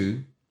other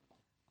two,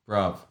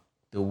 bruv,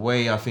 the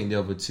way I think the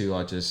other two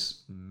are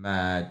just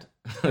mad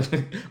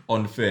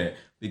unfair.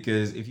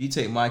 Because if you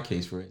take my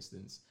case, for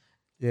instance,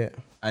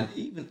 and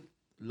even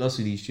lots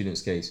of these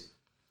students' case,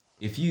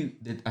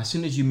 as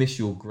soon as you miss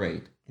your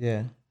grade,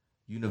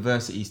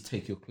 universities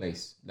take your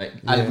place,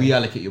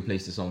 reallocate your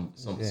place to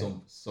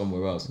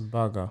somewhere else.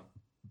 Bugger.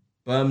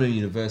 Birmingham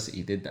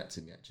University did that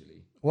to me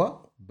actually.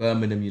 What?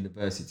 Birmingham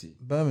University.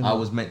 Birmingham. I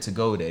was meant to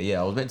go there. Yeah,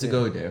 I was meant to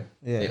go there.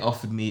 Yeah. They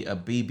offered me a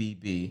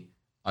BBB.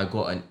 I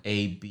got an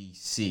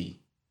ABC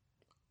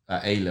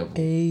at A level.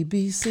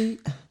 ABC.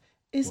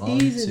 It's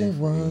easy to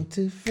 1,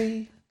 2,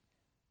 3.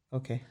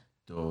 Okay.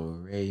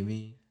 Do, re,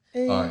 mi.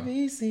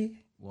 ABC. Right.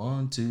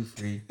 1, 2,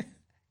 3.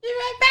 You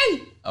right,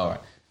 babe? All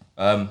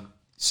right.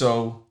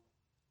 So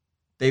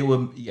they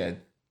were,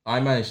 I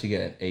managed to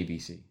get an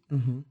ABC.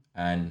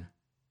 And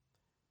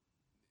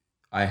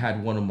I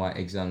had one of my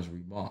exams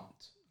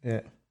remarked.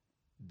 Yeah.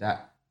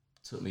 That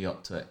took me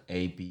up to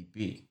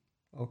ABB.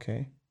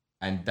 Okay.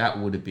 And that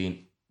would have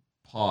been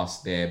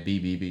past their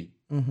BBB.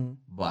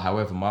 But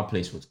however, my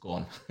place was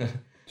gone.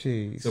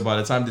 Jeez. So by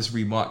the time this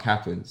remark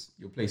happens,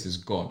 your place is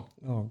gone.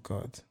 Oh,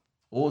 God.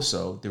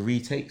 Also, the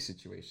retake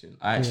situation,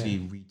 I actually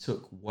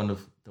retook one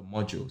of the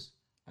modules,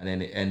 and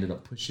then it ended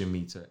up pushing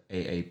me to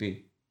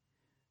AAB.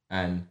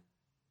 And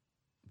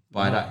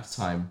by that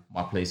time,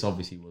 my place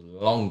obviously was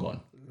long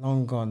gone.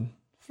 Long gone.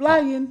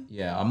 Flying.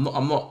 Yeah, I'm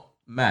not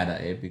mad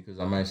at it because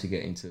I managed to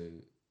get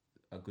into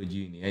a good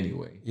uni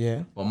anyway.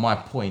 Yeah. But my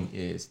point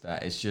is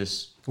that it's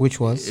just which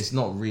was it's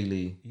not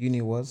really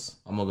uni was.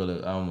 I'm not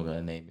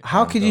gonna name it.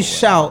 How could you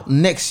shout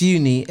next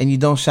uni and you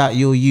don't shout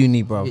your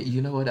uni, bro?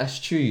 You know what? That's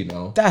true. You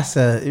know. That's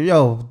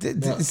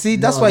see.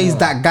 That's why he's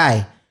that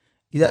guy.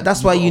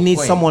 That's why you need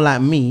someone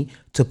like me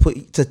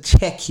to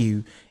check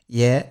you.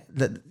 Yeah.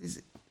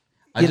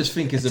 I just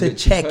think it's a bit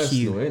check too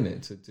personal, you,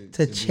 isn't it?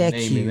 To check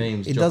you.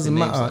 Names, it doesn't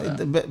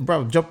matter, like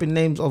bro. Dropping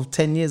names of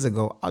 10 years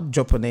ago. I'd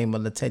drop a name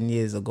on the 10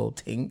 years ago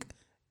thing.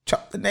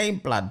 Chop the name,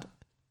 blood.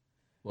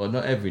 Well,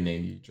 not every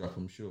name you drop,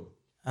 I'm sure.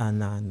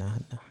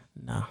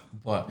 Nah.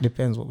 But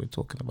depends what we're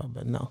talking about,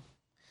 but no.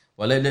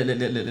 Well,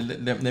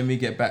 let me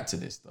get back to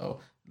this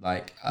though.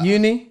 Like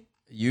uni.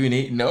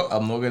 No,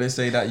 I'm not gonna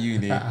say that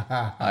uni.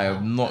 I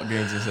am not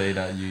going to say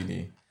that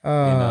uni.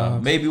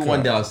 Maybe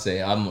one day I'll say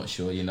it. I'm not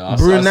sure.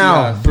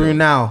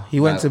 Brunel. He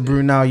went to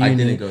Brunel Uni. I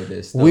didn't go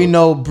this. We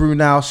know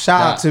Brunel.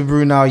 Shout out to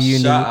Brunel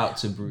Uni. Shout out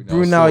to Brunel.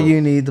 Brunel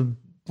Uni,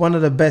 one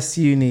of the best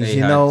unis.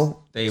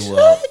 They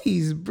were.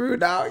 Jeez,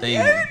 Brunel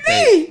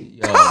Uni.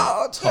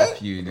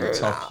 Top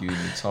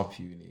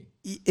uni.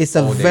 It's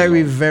a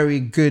very, very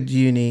good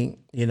uni.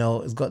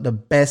 It's got the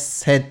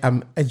best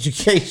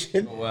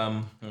education.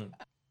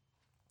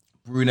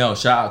 Brunel.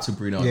 Shout out to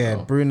Brunel. Yeah,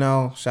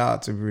 Brunel. Shout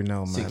out to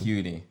Brunel,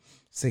 man.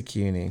 Sick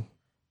uni.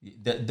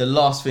 The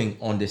last thing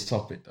on this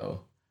topic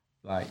though,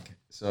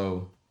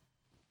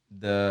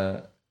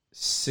 the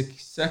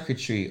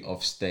Secretary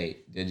of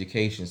State, the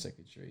Education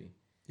Secretary.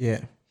 Yeah.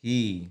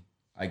 He,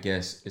 I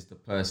guess, is the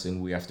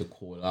person we have to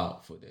call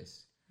out for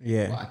this.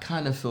 Yeah. But I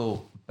kind of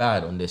feel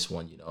bad on this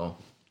one,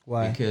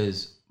 Why?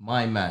 Because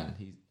my man,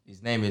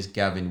 his name is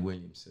Gavin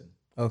Williamson.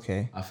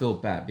 Okay. I feel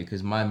bad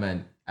because my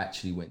man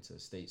actually went to a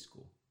state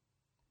school.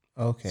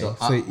 Okay. So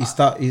he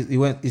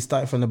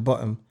started from the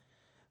bottom.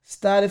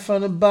 Started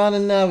from the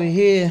bottom, now we're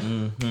here.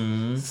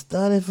 Mm-hmm.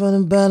 Started from the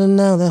bottom,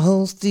 now the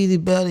whole steely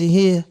body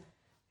here.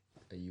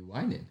 Are you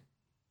whining?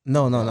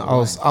 No.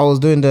 I was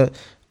doing the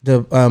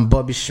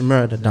Bobby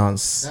Shmurda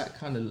dance. That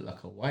kind of looked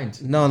like a whine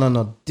to me.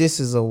 No. This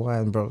is a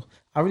whine, bro.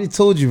 I already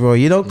told you,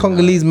 bro.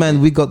 Congolese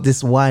man, we got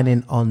this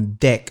whining on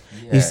deck.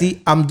 Yeah. You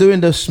see, I'm doing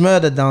the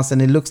schmurder dance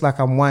and it looks like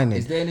I'm whining.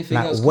 Is there anything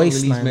like else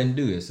waistline. Congolese men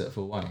do except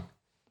for whine?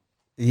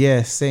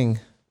 Yeah, sing.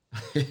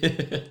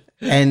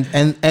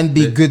 and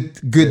be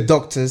good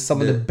doctors.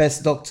 Some of the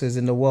best doctors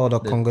in the world are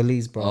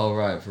Congolese, bro. Oh,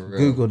 right, for real.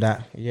 Google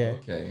that. Yeah.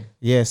 Okay.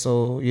 Yeah,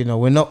 so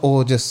we're not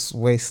all just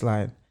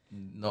waistline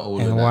Not all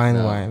and of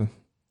that. wine.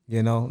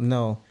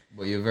 No.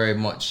 But you're very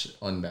much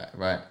on that,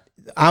 right?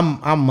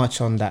 I'm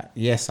much on that.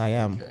 Yes, I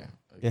am. Okay.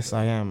 Yes,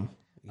 I am.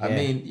 I Yeah.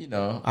 mean,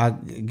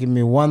 Give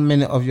me 1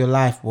 minute of your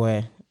life,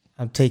 boy.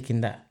 I'm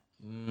taking that.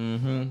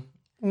 Only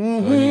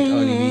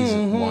needs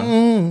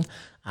one.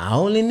 I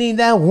only need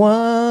that one.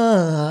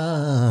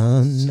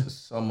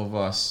 Some of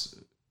us,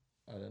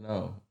 I don't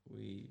know.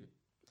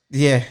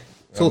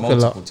 Talk a lot.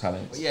 Multiple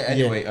talents. But yeah.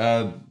 Anyway,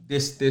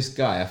 this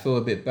guy, I feel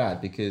a bit bad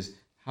because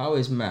how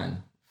is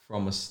man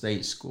from a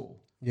state school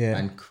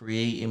and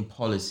creating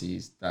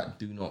policies that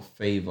do not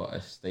favor a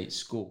state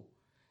school?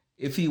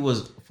 If he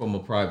was from a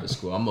private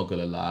school, I'm not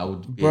gonna lie, I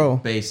would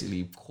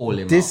basically call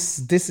him out.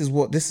 This is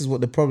what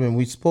the problem.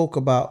 We spoke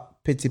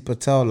about Piti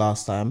Patel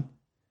last time.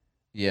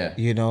 Yeah.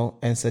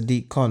 And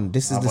Sadiq Khan.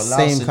 This is the but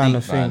same Sadiq, kind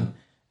of thing. man.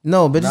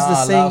 No, but this is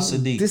the allow same.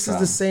 Sadiq, This is fam.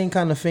 the same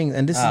kind of thing,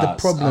 and this is the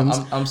problems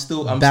I'm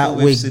still that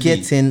with we're Sadiq.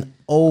 getting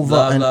over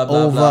Blah, and blah, blah,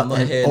 over blah. I'm not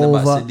and hearing about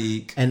over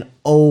Sadiq. and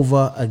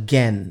over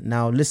again.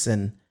 Now,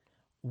 listen,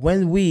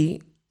 when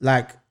we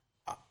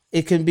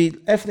it can be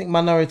ethnic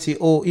minority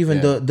or even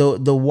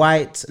the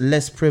white,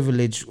 less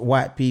privileged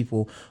white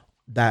people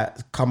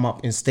that come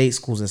up in state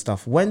schools and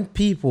stuff. When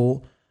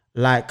people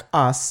like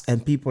us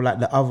and people like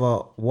the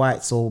other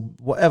whites or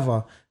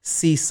whatever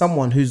see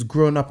someone who's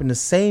grown up in the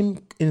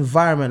same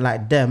environment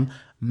like them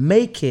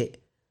make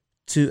it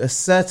to a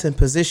certain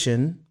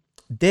position,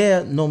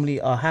 they normally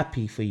are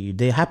happy for you.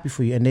 They're happy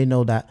for you and they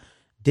know that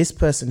this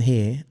person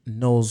here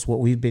knows what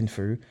we've been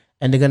through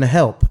and they're going to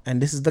help.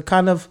 And this is the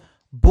kind of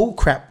bull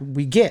crap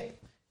we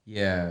get.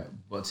 Yeah,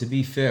 but to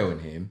be fair on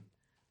him,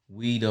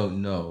 we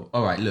don't know.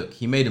 All right, look,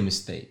 he made a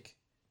mistake.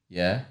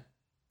 Yeah?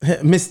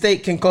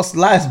 Mistake can cost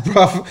lives,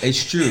 bro.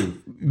 It's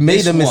true.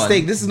 Made a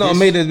mistake. This is not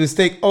made a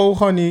mistake. Oh,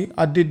 honey,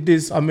 I did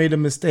this. I made a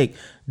mistake.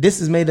 This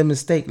is made a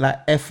mistake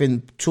like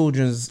effing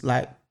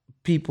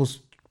people's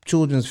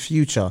children's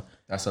future.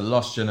 That's a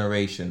lost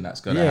generation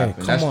that's going to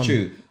happen. That's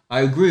true.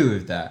 I agree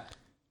with that.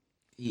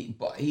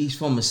 But he's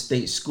from a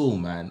state school,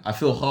 man. I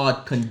feel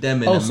hard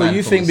condemning a man from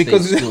a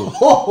state school.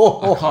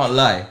 I can't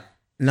lie.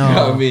 No, you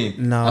know what I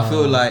mean? No, I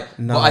feel like,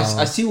 no. but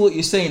I see what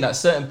you're saying, that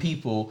certain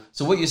people,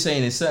 so what you're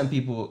saying is certain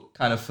people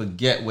kind of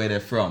forget where they're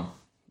from.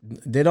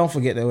 They don't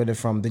forget where they're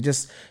from. They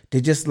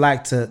just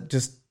like to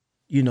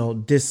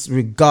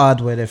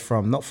disregard where they're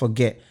from, not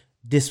forget.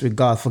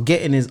 Disregard.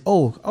 Forgetting is,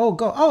 oh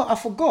God, I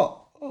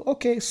forgot. Oh,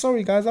 okay,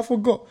 sorry guys, I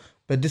forgot.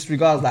 But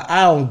disregard is like,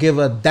 I don't give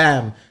a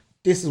damn.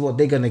 This is what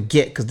they're going to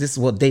get because this is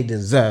what they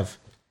deserve.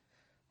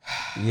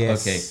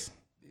 Yes. Okay.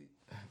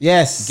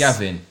 Yes.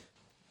 Gavin.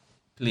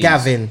 Please.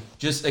 Gavin.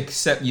 Just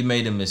accept you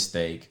made a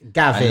mistake.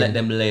 Gavin. And let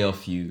them lay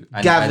off you.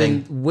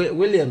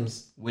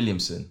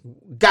 Williamson.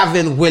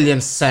 Gavin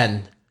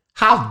Williamson.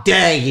 How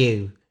dare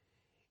you?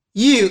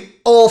 You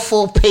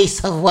awful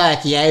piece of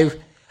work, you.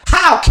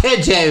 How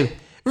could you?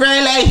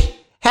 Really?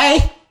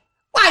 Hey?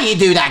 Why you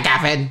do that,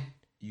 Gavin?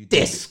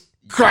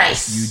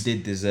 Disgrace. You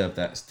did deserve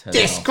that.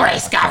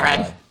 Disgrace,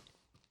 Gavin.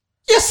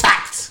 You're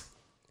sacked.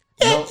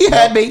 You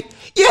heard me.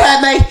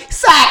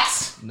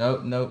 Sacked.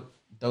 No.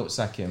 Don't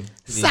sack him.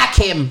 Please. Sack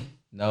him.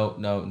 No.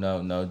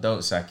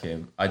 Don't sack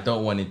him. I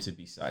don't want him to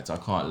be sacked. I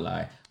can't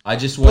lie. I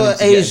just want him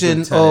to Asian get a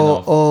good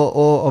telling off.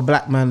 or a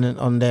black man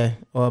on there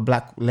or a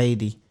black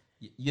lady.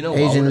 You know what?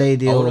 Asian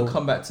lady. I want to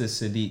come back to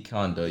Sadiq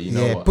Khan though. You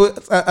know what?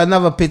 Put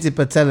another Piti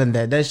Patel in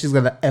there. Then she's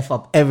gonna F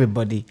up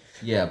everybody.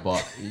 Yeah,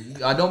 but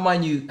I don't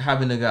mind you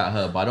having a go at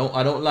her, but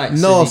I don't like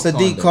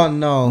Sadiq Khan.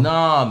 No,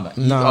 man.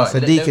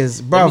 Sadiq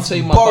is bro.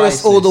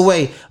 Boris all the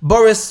way.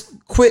 Boris,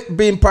 quit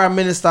being prime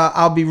minister.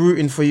 I'll be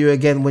rooting for you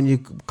again when you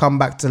come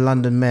back to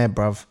London mayor,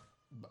 bruv.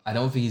 I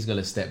don't think he's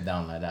gonna step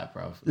down like that,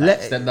 bruv.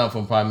 Step down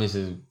from prime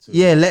minister.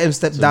 Let him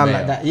step down mayor.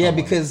 Like that. Yeah,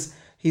 because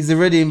he's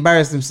already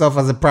embarrassed himself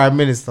as a prime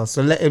minister.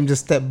 So let him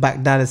just step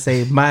back down and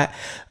say, my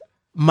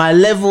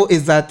level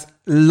is at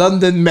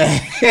London mayor.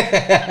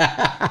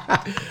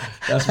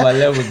 That's my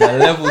level. My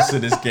levels to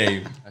this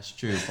game. That's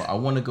true. But I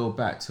want to go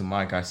back to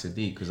my guy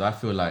Sadiq because I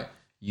feel like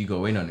you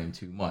go in on him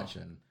too much,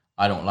 and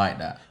I don't like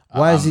that.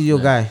 Why is he your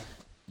guy?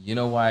 You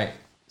know why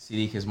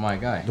Sadiq is my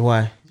guy?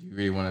 Why? You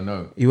really want to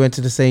know? You went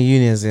to the same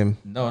uni as him?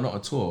 No, not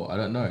at all. I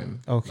don't know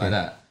him like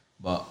that.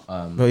 But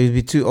he'd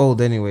be too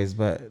old anyways.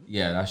 But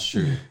yeah, that's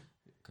true.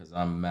 Because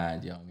I'm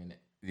mad young, innit?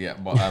 Yeah,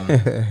 but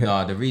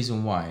no, the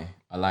reason why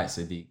I like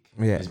Sadiq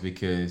is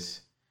because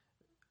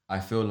I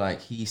feel like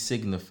he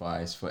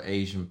signifies for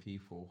Asian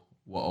people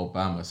what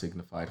Obama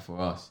signified for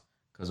us.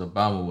 Because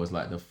Obama was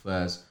like the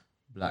first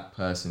black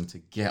person to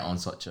get on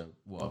such a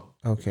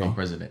become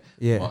president.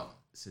 Yeah. But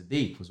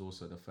Sadiq was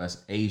also the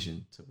first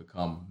Asian to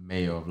become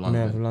mayor of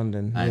London. Mayor of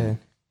London. And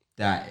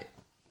that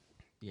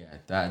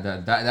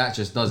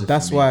just does it.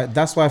 That's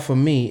why for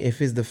me, if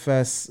he's the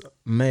first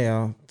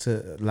mayor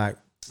to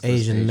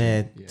Asian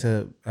mayor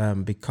to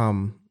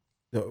become,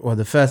 or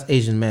the first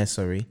Asian mayor,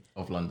 sorry,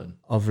 of London.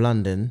 Of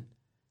London.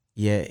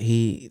 Yeah,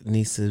 he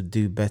needs to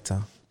do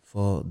better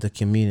for the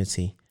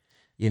community.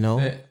 You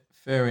know.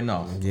 Fair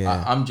enough.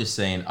 Yeah. I'm just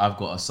saying I've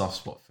got a soft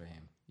spot for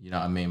him. You know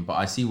what I mean? But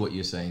I see what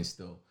you're saying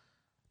still.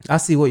 I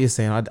see what you're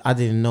saying. I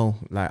didn't know.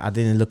 Like, I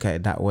didn't look at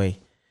it that way.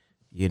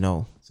 You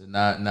know. So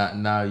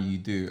now you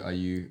do. Are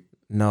you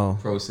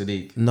pro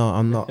Sadiq? No,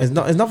 I'm not. It's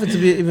nothing to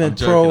be even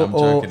pro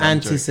or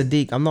anti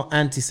Sadiq. I'm not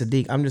anti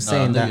Sadiq. I'm just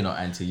saying that you're not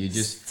anti. You're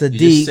just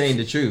saying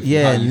the truth.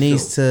 Yeah,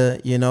 needs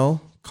to, you know,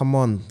 come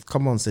on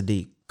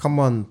Sadiq. Come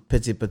on,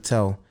 Petit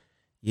Patel.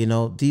 You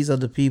know, these are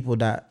the people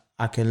that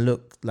I can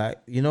look like.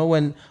 You know,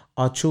 when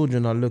our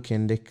children are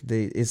looking,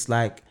 it's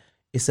like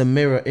it's a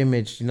mirror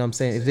image. You know what I'm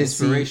saying? If they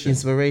see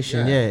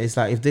inspiration, yeah, it's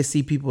like if they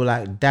see people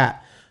like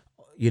that,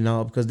 you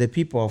know, because they're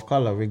people of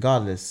color,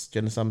 regardless. Do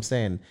you know what I'm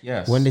saying?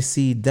 Yes. When they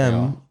see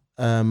them,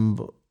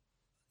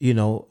 you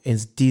know, in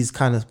these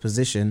kind of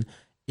position,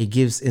 it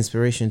gives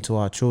inspiration to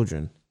our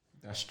children.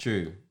 That's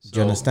true. Do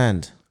you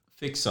understand?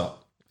 Fix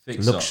up.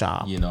 Look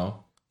sharp. You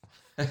know.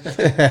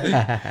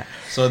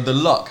 So the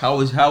luck. How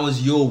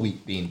was your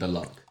week been? The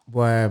luck.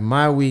 Well,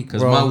 my week,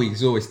 because my week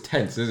is always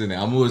tense, isn't it?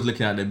 I'm always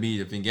looking at the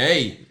media, thinking,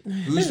 "Hey,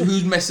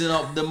 who's messing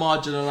up the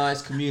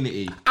marginalized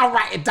community?" I'll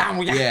write it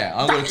down. Yeah,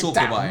 I'm gonna talk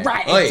about it.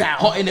 Hey,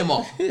 hotting him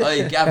up.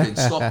 Hey, Gavin,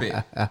 stop it.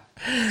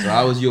 So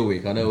how was your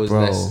week? I know it was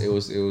less. It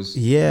was.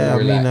 Yeah,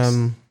 relaxed. I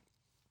mean,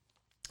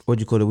 what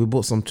do you call it? We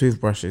bought some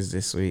toothbrushes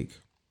this week.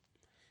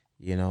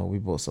 You know, we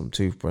bought some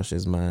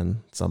toothbrushes,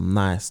 man. Some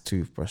nice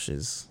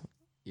toothbrushes.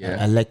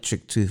 Yeah,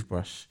 electric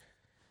toothbrush.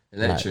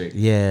 Electric. Like,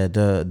 yeah,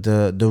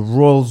 the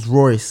Rolls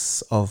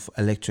Royce of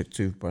electric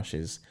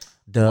toothbrushes.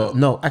 The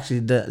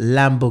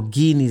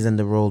Lamborghinis and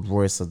the Rolls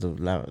Royce of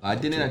the. I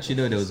didn't actually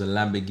know there was a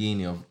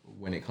Lamborghini of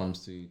when it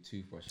comes to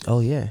toothbrushes.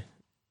 Oh yeah.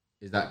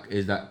 Is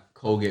that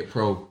Colgate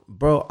Pro?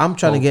 Bro, I'm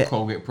trying to get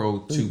Colgate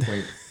Pro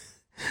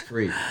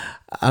 2.3.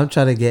 I'm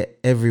trying to get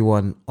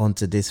everyone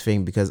onto this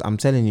thing because I'm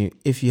telling you,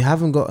 if you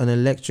haven't got an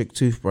electric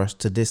toothbrush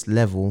to this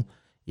level,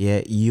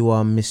 yeah, you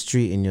are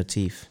mistreating your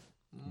teeth.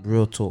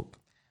 Real talk.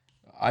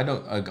 I'm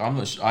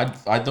not sure.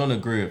 I don't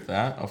agree with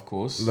that, of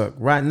course. Look,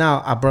 right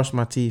now I brushed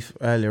my teeth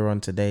earlier on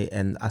today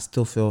and I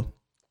still feel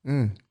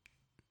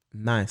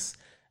nice.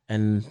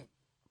 And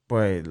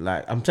boy,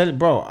 like I'm telling,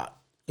 bro,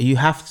 you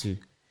have to.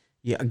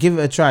 Yeah, give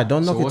it a try.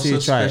 Don't knock it till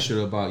you try. What's so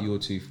special about your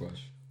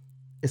toothbrush?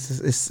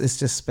 It's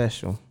just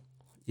special.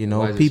 You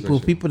know,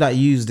 people that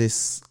use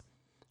this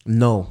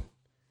know.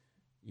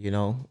 You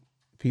know,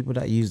 people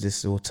that use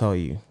this will tell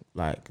you.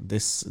 Like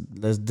this,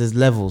 there's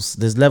levels,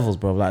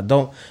 bro. Like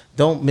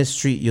don't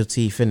mistreat your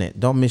teeth, innit?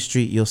 Don't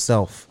mistreat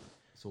yourself.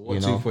 So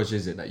what toothbrush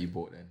is it that you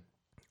bought then?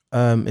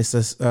 It's a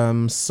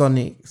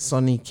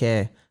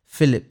Sonicare,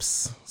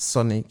 Philips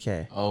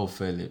Sonicare. Oh,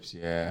 Philips,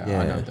 yeah.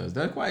 I know those.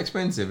 They're quite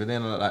expensive, and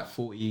then like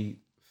 40,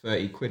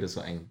 30 quid or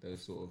something.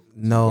 Those sort of.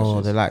 No,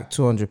 they're like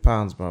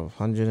 £200, bro.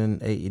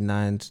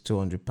 189 to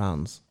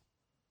 £200.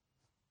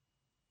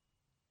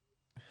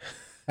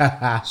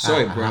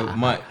 Sorry, bro.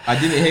 I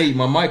didn't hear you.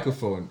 My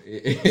microphone.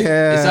 It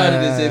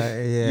sounded as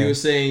if you were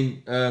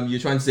saying you're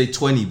trying to say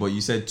 20, but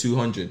you said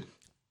 200.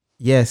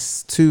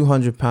 Yes,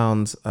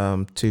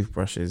 £200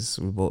 toothbrushes.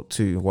 We bought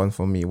two, one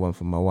for me, one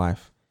for my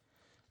wife.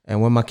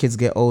 And when my kids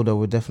get older,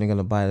 we're definitely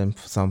gonna buy them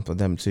some for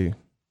them too.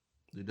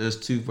 Do those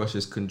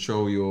toothbrushes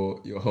control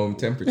your home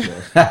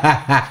temperature?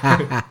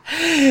 I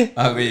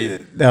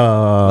mean,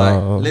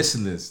 like,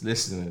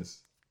 listeners.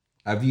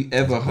 Have you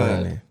ever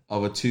heard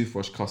of a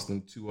toothbrush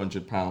costing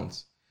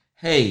 £200?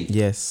 Hey,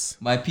 yes,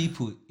 my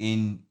people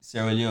in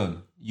Sierra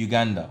Leone,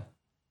 Uganda,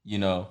 you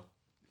know,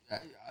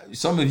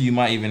 some of you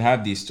might even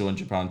have these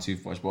 £200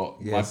 toothbrush,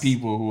 but my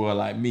people who are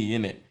like me,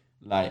 innit?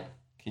 Like,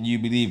 can you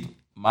believe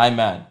my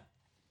man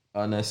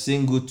on a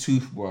single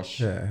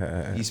toothbrush,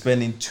 he's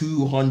spending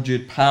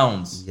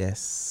 £200?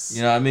 Yes.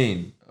 You know what I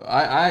mean?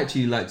 I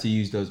actually like to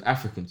use those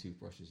African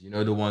toothbrushes. You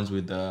know, the ones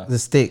with the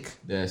stick.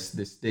 The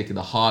stick,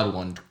 the hard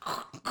one.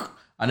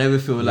 I never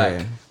feel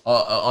like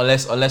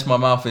unless my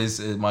mouth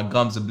my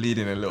gums are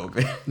bleeding a little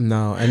bit.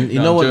 No, and you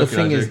know what the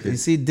thing is? You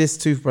see this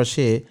toothbrush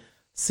here.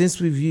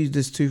 Since we've used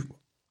this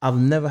I've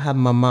never had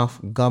my mouth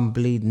gum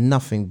bleed,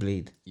 nothing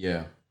bleed.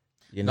 Yeah,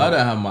 you know. I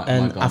don't have my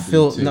gum I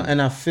feel bleed too.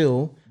 And I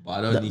feel. But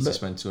I don't need to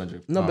spend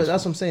 £200. No, but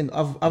that's what I'm saying.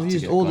 I've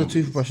used all the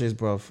toothbrushes,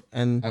 bruv.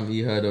 And have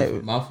you heard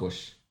of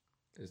mouthwash?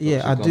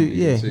 Yeah, I do.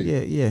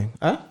 Yeah.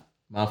 Huh?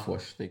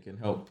 Mouthwash. They can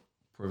help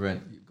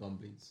prevent gum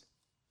bleeds.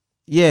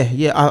 Yeah.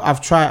 I've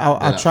tried.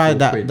 I tried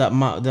that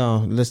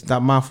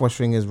mouthwash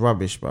thing is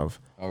rubbish, bruv.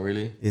 Oh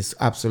really? It's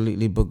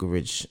absolutely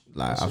boogerage.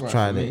 Like I've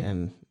tried it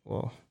and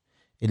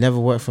it never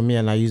worked for me,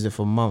 and I used it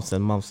for months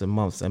and months and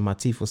months, and my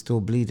teeth were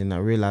still bleeding. I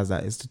realized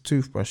that it's the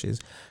toothbrushes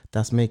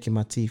that's making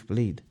my teeth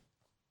bleed.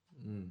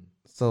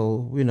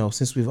 So, you know,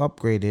 since we've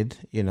upgraded,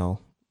 you know,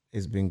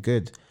 it's been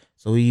good.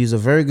 So we use a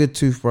very good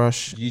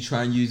toothbrush. You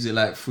try and use it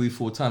like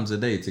 3-4 times a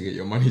day to get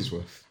your money's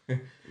worth.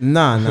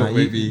 Nah.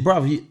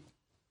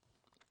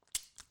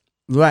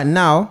 Right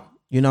now,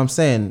 you know what I'm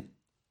saying?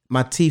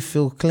 My teeth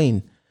feel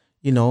clean.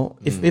 You know,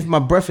 if my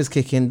breath is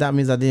kicking, that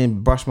means I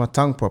didn't brush my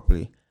tongue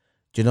properly.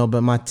 Do you know?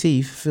 But my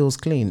teeth feels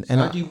clean. So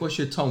how do you brush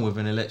your tongue with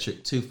an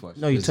electric toothbrush?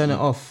 No, you turn it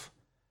off.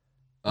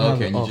 Oh,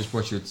 okay, and you just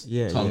brush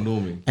your tongue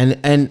normally.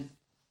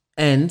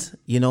 And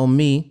you know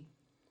me,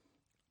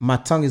 my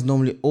tongue is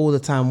normally all the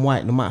time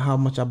white, no matter how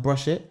much I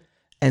brush it.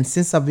 And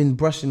since I've been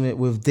brushing it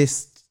with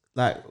this,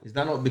 like, is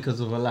that not because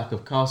of a lack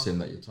of calcium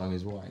that your tongue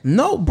is white?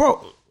 No,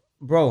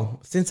 bro.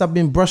 Since I've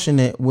been brushing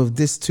it with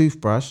this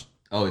toothbrush,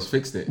 it's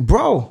fixed it,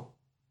 bro.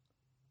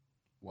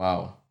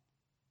 Wow,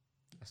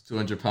 that's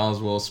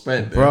 £200 well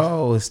spent,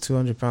 bro. It's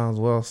 £200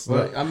 well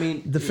spent. But I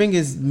mean, the thing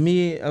is,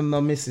 me and my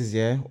missus,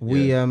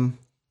 we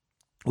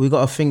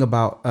got a thing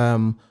about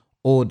bad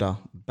odor.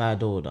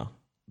 Bad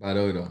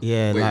odor.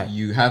 Yeah. Wait, like,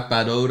 you have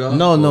bad odor?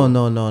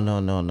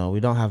 No. We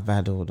don't have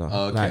bad odor.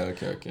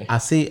 Okay. I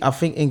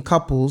think in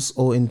couples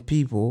or in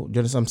people, do you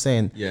understand what I'm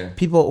saying? Yeah.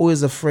 People are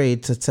always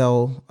afraid to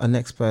tell a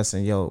next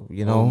person, yo,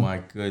 you know. Oh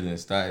my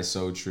goodness, that is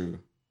so true.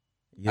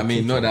 I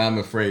mean, not that I'm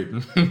afraid.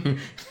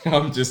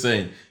 I'm just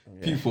saying,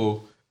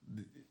 people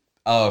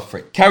are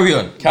afraid. Carry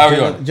on. Do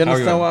you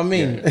understand what I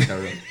mean? Yeah,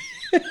 carry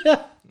on.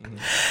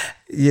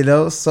 You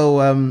know,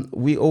 so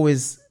we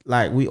always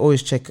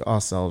check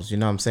ourselves, you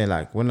know what I'm saying?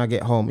 Like when I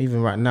get home,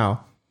 even right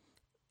now,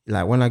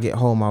 like when I get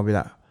home, I'll be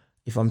like,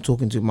 if I'm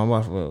talking to my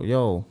wife, well,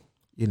 yo,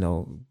 you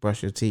know,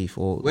 brush your teeth.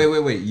 Or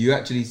wait. You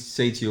actually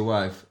say to your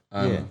wife,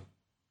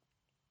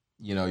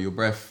 you know, your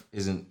breath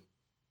isn't.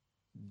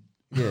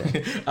 Yeah.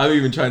 I'm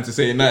even trying to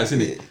say it nice,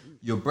 isn't it?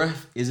 Your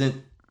breath isn't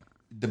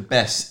the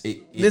best.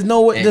 There's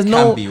no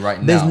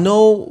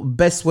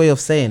best way of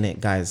saying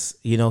it, guys.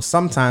 You know,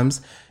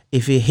 sometimes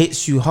if it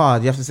hits you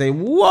hard, you have to say,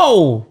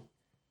 whoa,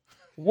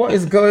 what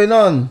is going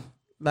on?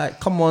 Like,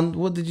 come on,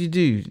 what did you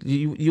do?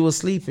 You were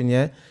sleeping,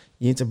 yeah?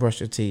 You need to brush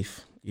your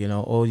teeth, you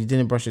know, or you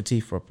didn't brush your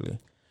teeth properly.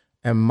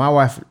 And my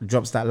wife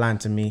drops that line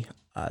to me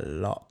a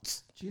lot.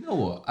 Do you know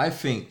what? I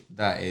think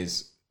that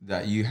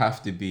you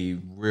have to be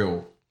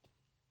real.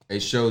 It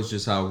shows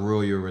just how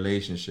real your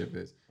relationship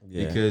is.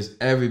 Yeah. Because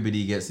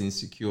everybody gets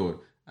insecure.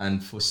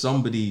 And for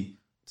somebody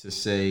to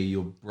say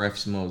your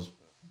breath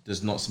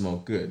does not smell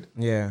good.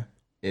 Yeah.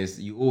 Is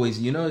you always,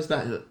 you know, it's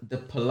that the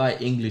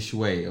polite English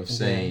way of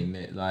saying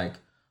it, like,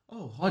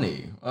 oh,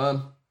 honey,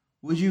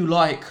 would you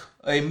like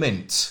a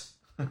mint?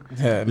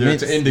 Yeah,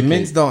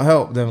 mints don't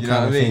help them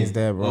kind of things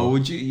there, bro. Or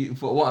would you,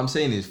 but what I'm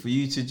saying is for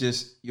you to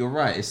just, you're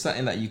right, it's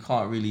something that you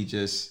can't really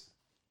just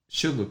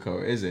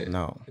sugarcoat, is it?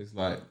 No. It's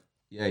like,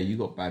 yeah, you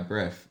got bad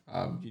breath.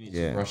 You need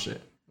to brush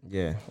it.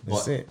 Yeah,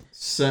 that's it.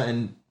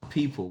 Certain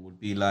people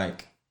would be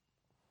like,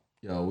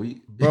 yo,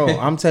 bro,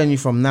 I'm telling you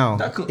from now,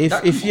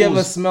 if you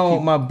ever smell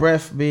my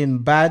breath being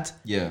bad,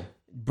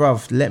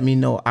 bruv, let me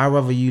know. I'd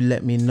rather you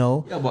let me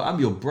know. Yeah, but I'm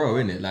your bro,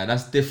 innit? Like,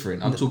 that's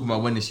different. I'm talking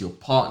about when it's your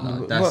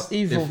partner. That's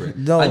different.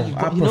 No,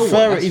 I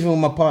prefer it even with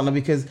my partner,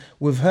 because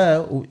with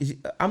her,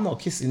 I'm not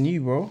kissing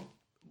you, bro.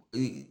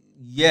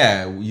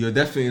 Yeah, you're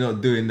definitely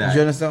not doing that. Do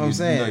you understand what I'm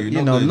saying? No,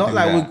 you know, not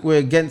like we're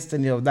against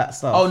any of that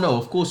stuff. Oh no,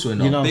 of course we're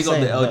not. You know Big up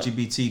the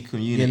LGBT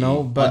community. You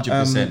know, but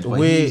 100%.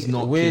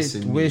 But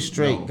we're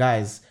straight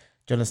guys.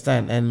 Do you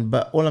understand?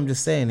 But all I'm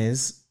just saying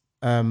is,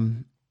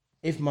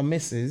 if my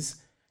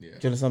missus, do you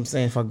understand what I'm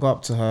saying? If I go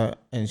up to her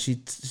and she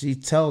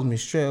tells me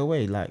straight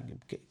away, like,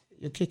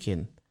 you're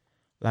kicking,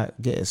 like,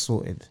 get it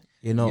sorted.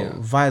 You know,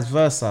 vice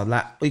versa.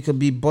 Like, it could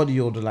be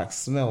body odor, like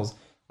smells.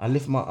 I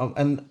lift my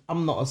and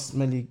I'm not a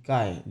smelly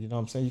guy. You know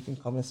what I'm saying? You can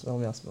come and smell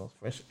me. I smell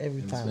fresh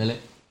every time. Smell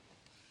it.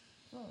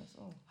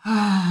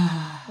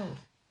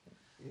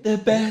 The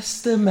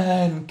best a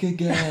man could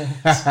get.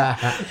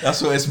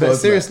 That's what it smells. But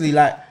seriously,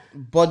 like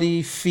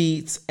body,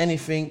 feet,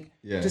 anything.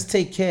 Yeah. Just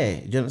take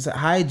care. You know,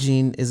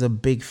 hygiene is a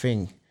big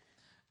thing.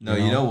 No,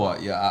 you know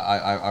what? Yeah,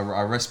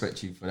 I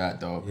respect you for that,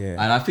 though. Yeah.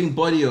 And I think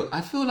I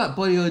feel like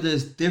body odor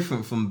is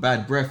different from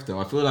bad breath, though.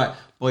 I feel like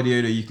body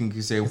odor, you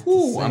can say,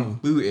 "Whoo, I'm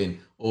booting,"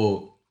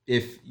 or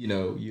if you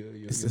know you're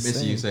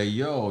missing, you say,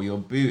 "Yo, you're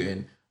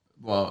booting."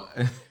 Well,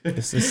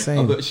 it's the same.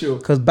 I'm not sure,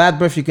 because bad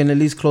breath, you can at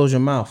least close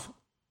your mouth.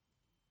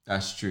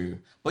 That's true.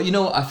 But you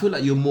know, I feel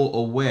like you're more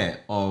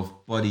aware of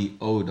body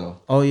odor.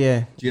 Oh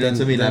yeah. Do you know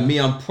what I mean? Like me,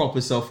 I'm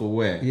proper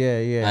self-aware.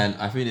 Yeah. And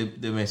I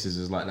think the missus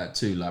is like that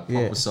too, like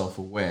proper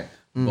self-aware.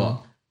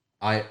 But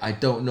I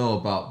don't know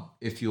about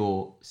if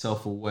you're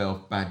self-aware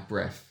of bad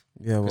breath.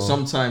 Yeah. Well,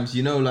 sometimes,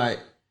 you know, like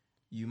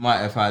you might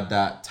have had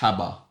that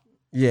taba.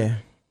 Yeah.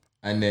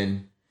 And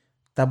then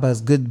taba's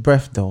good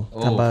breath though.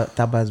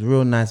 Taba's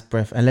real nice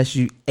breath. Unless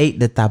you ate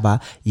the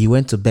taba, you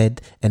went to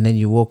bed and then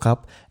you woke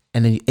up.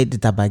 And then you ate the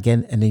taba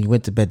again, and then you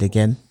went to bed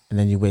again, and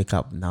then you wake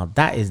up. Now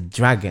that is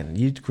dragon.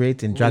 You're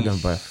creating dragon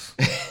breath.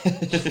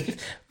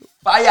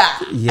 Fire!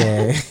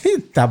 Yeah.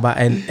 Taba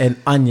and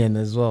onion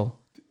as well.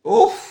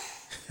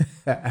 Oof.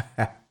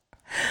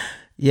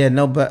 Yeah,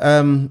 no, but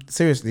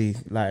seriously,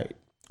 like,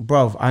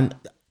 bro,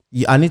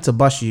 I need to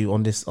bust you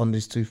on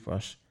this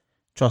toothbrush.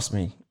 Trust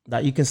me.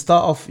 Like, you can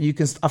start off.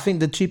 I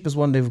think the cheapest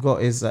one they've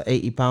got is an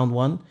 £80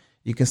 one.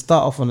 You can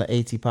start off on the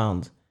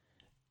 £80.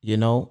 You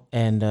know,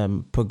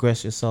 and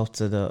progress yourself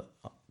to the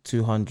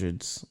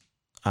 200s.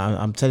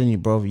 I'm telling you,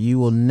 bro, you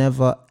will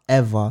never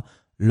ever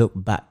look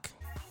back.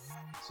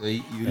 So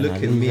you look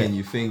at me and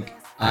you think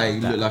I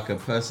look like a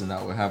person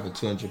that would have a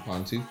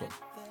 200-pound toothbrush.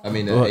 I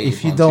mean, Well,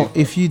 if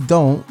you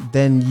don't,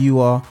 then you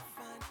are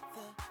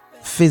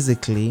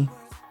physically,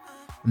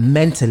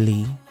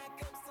 mentally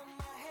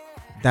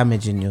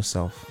damaging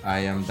yourself. I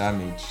am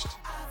damaged.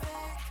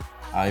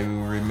 I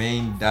will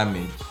remain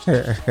damaged.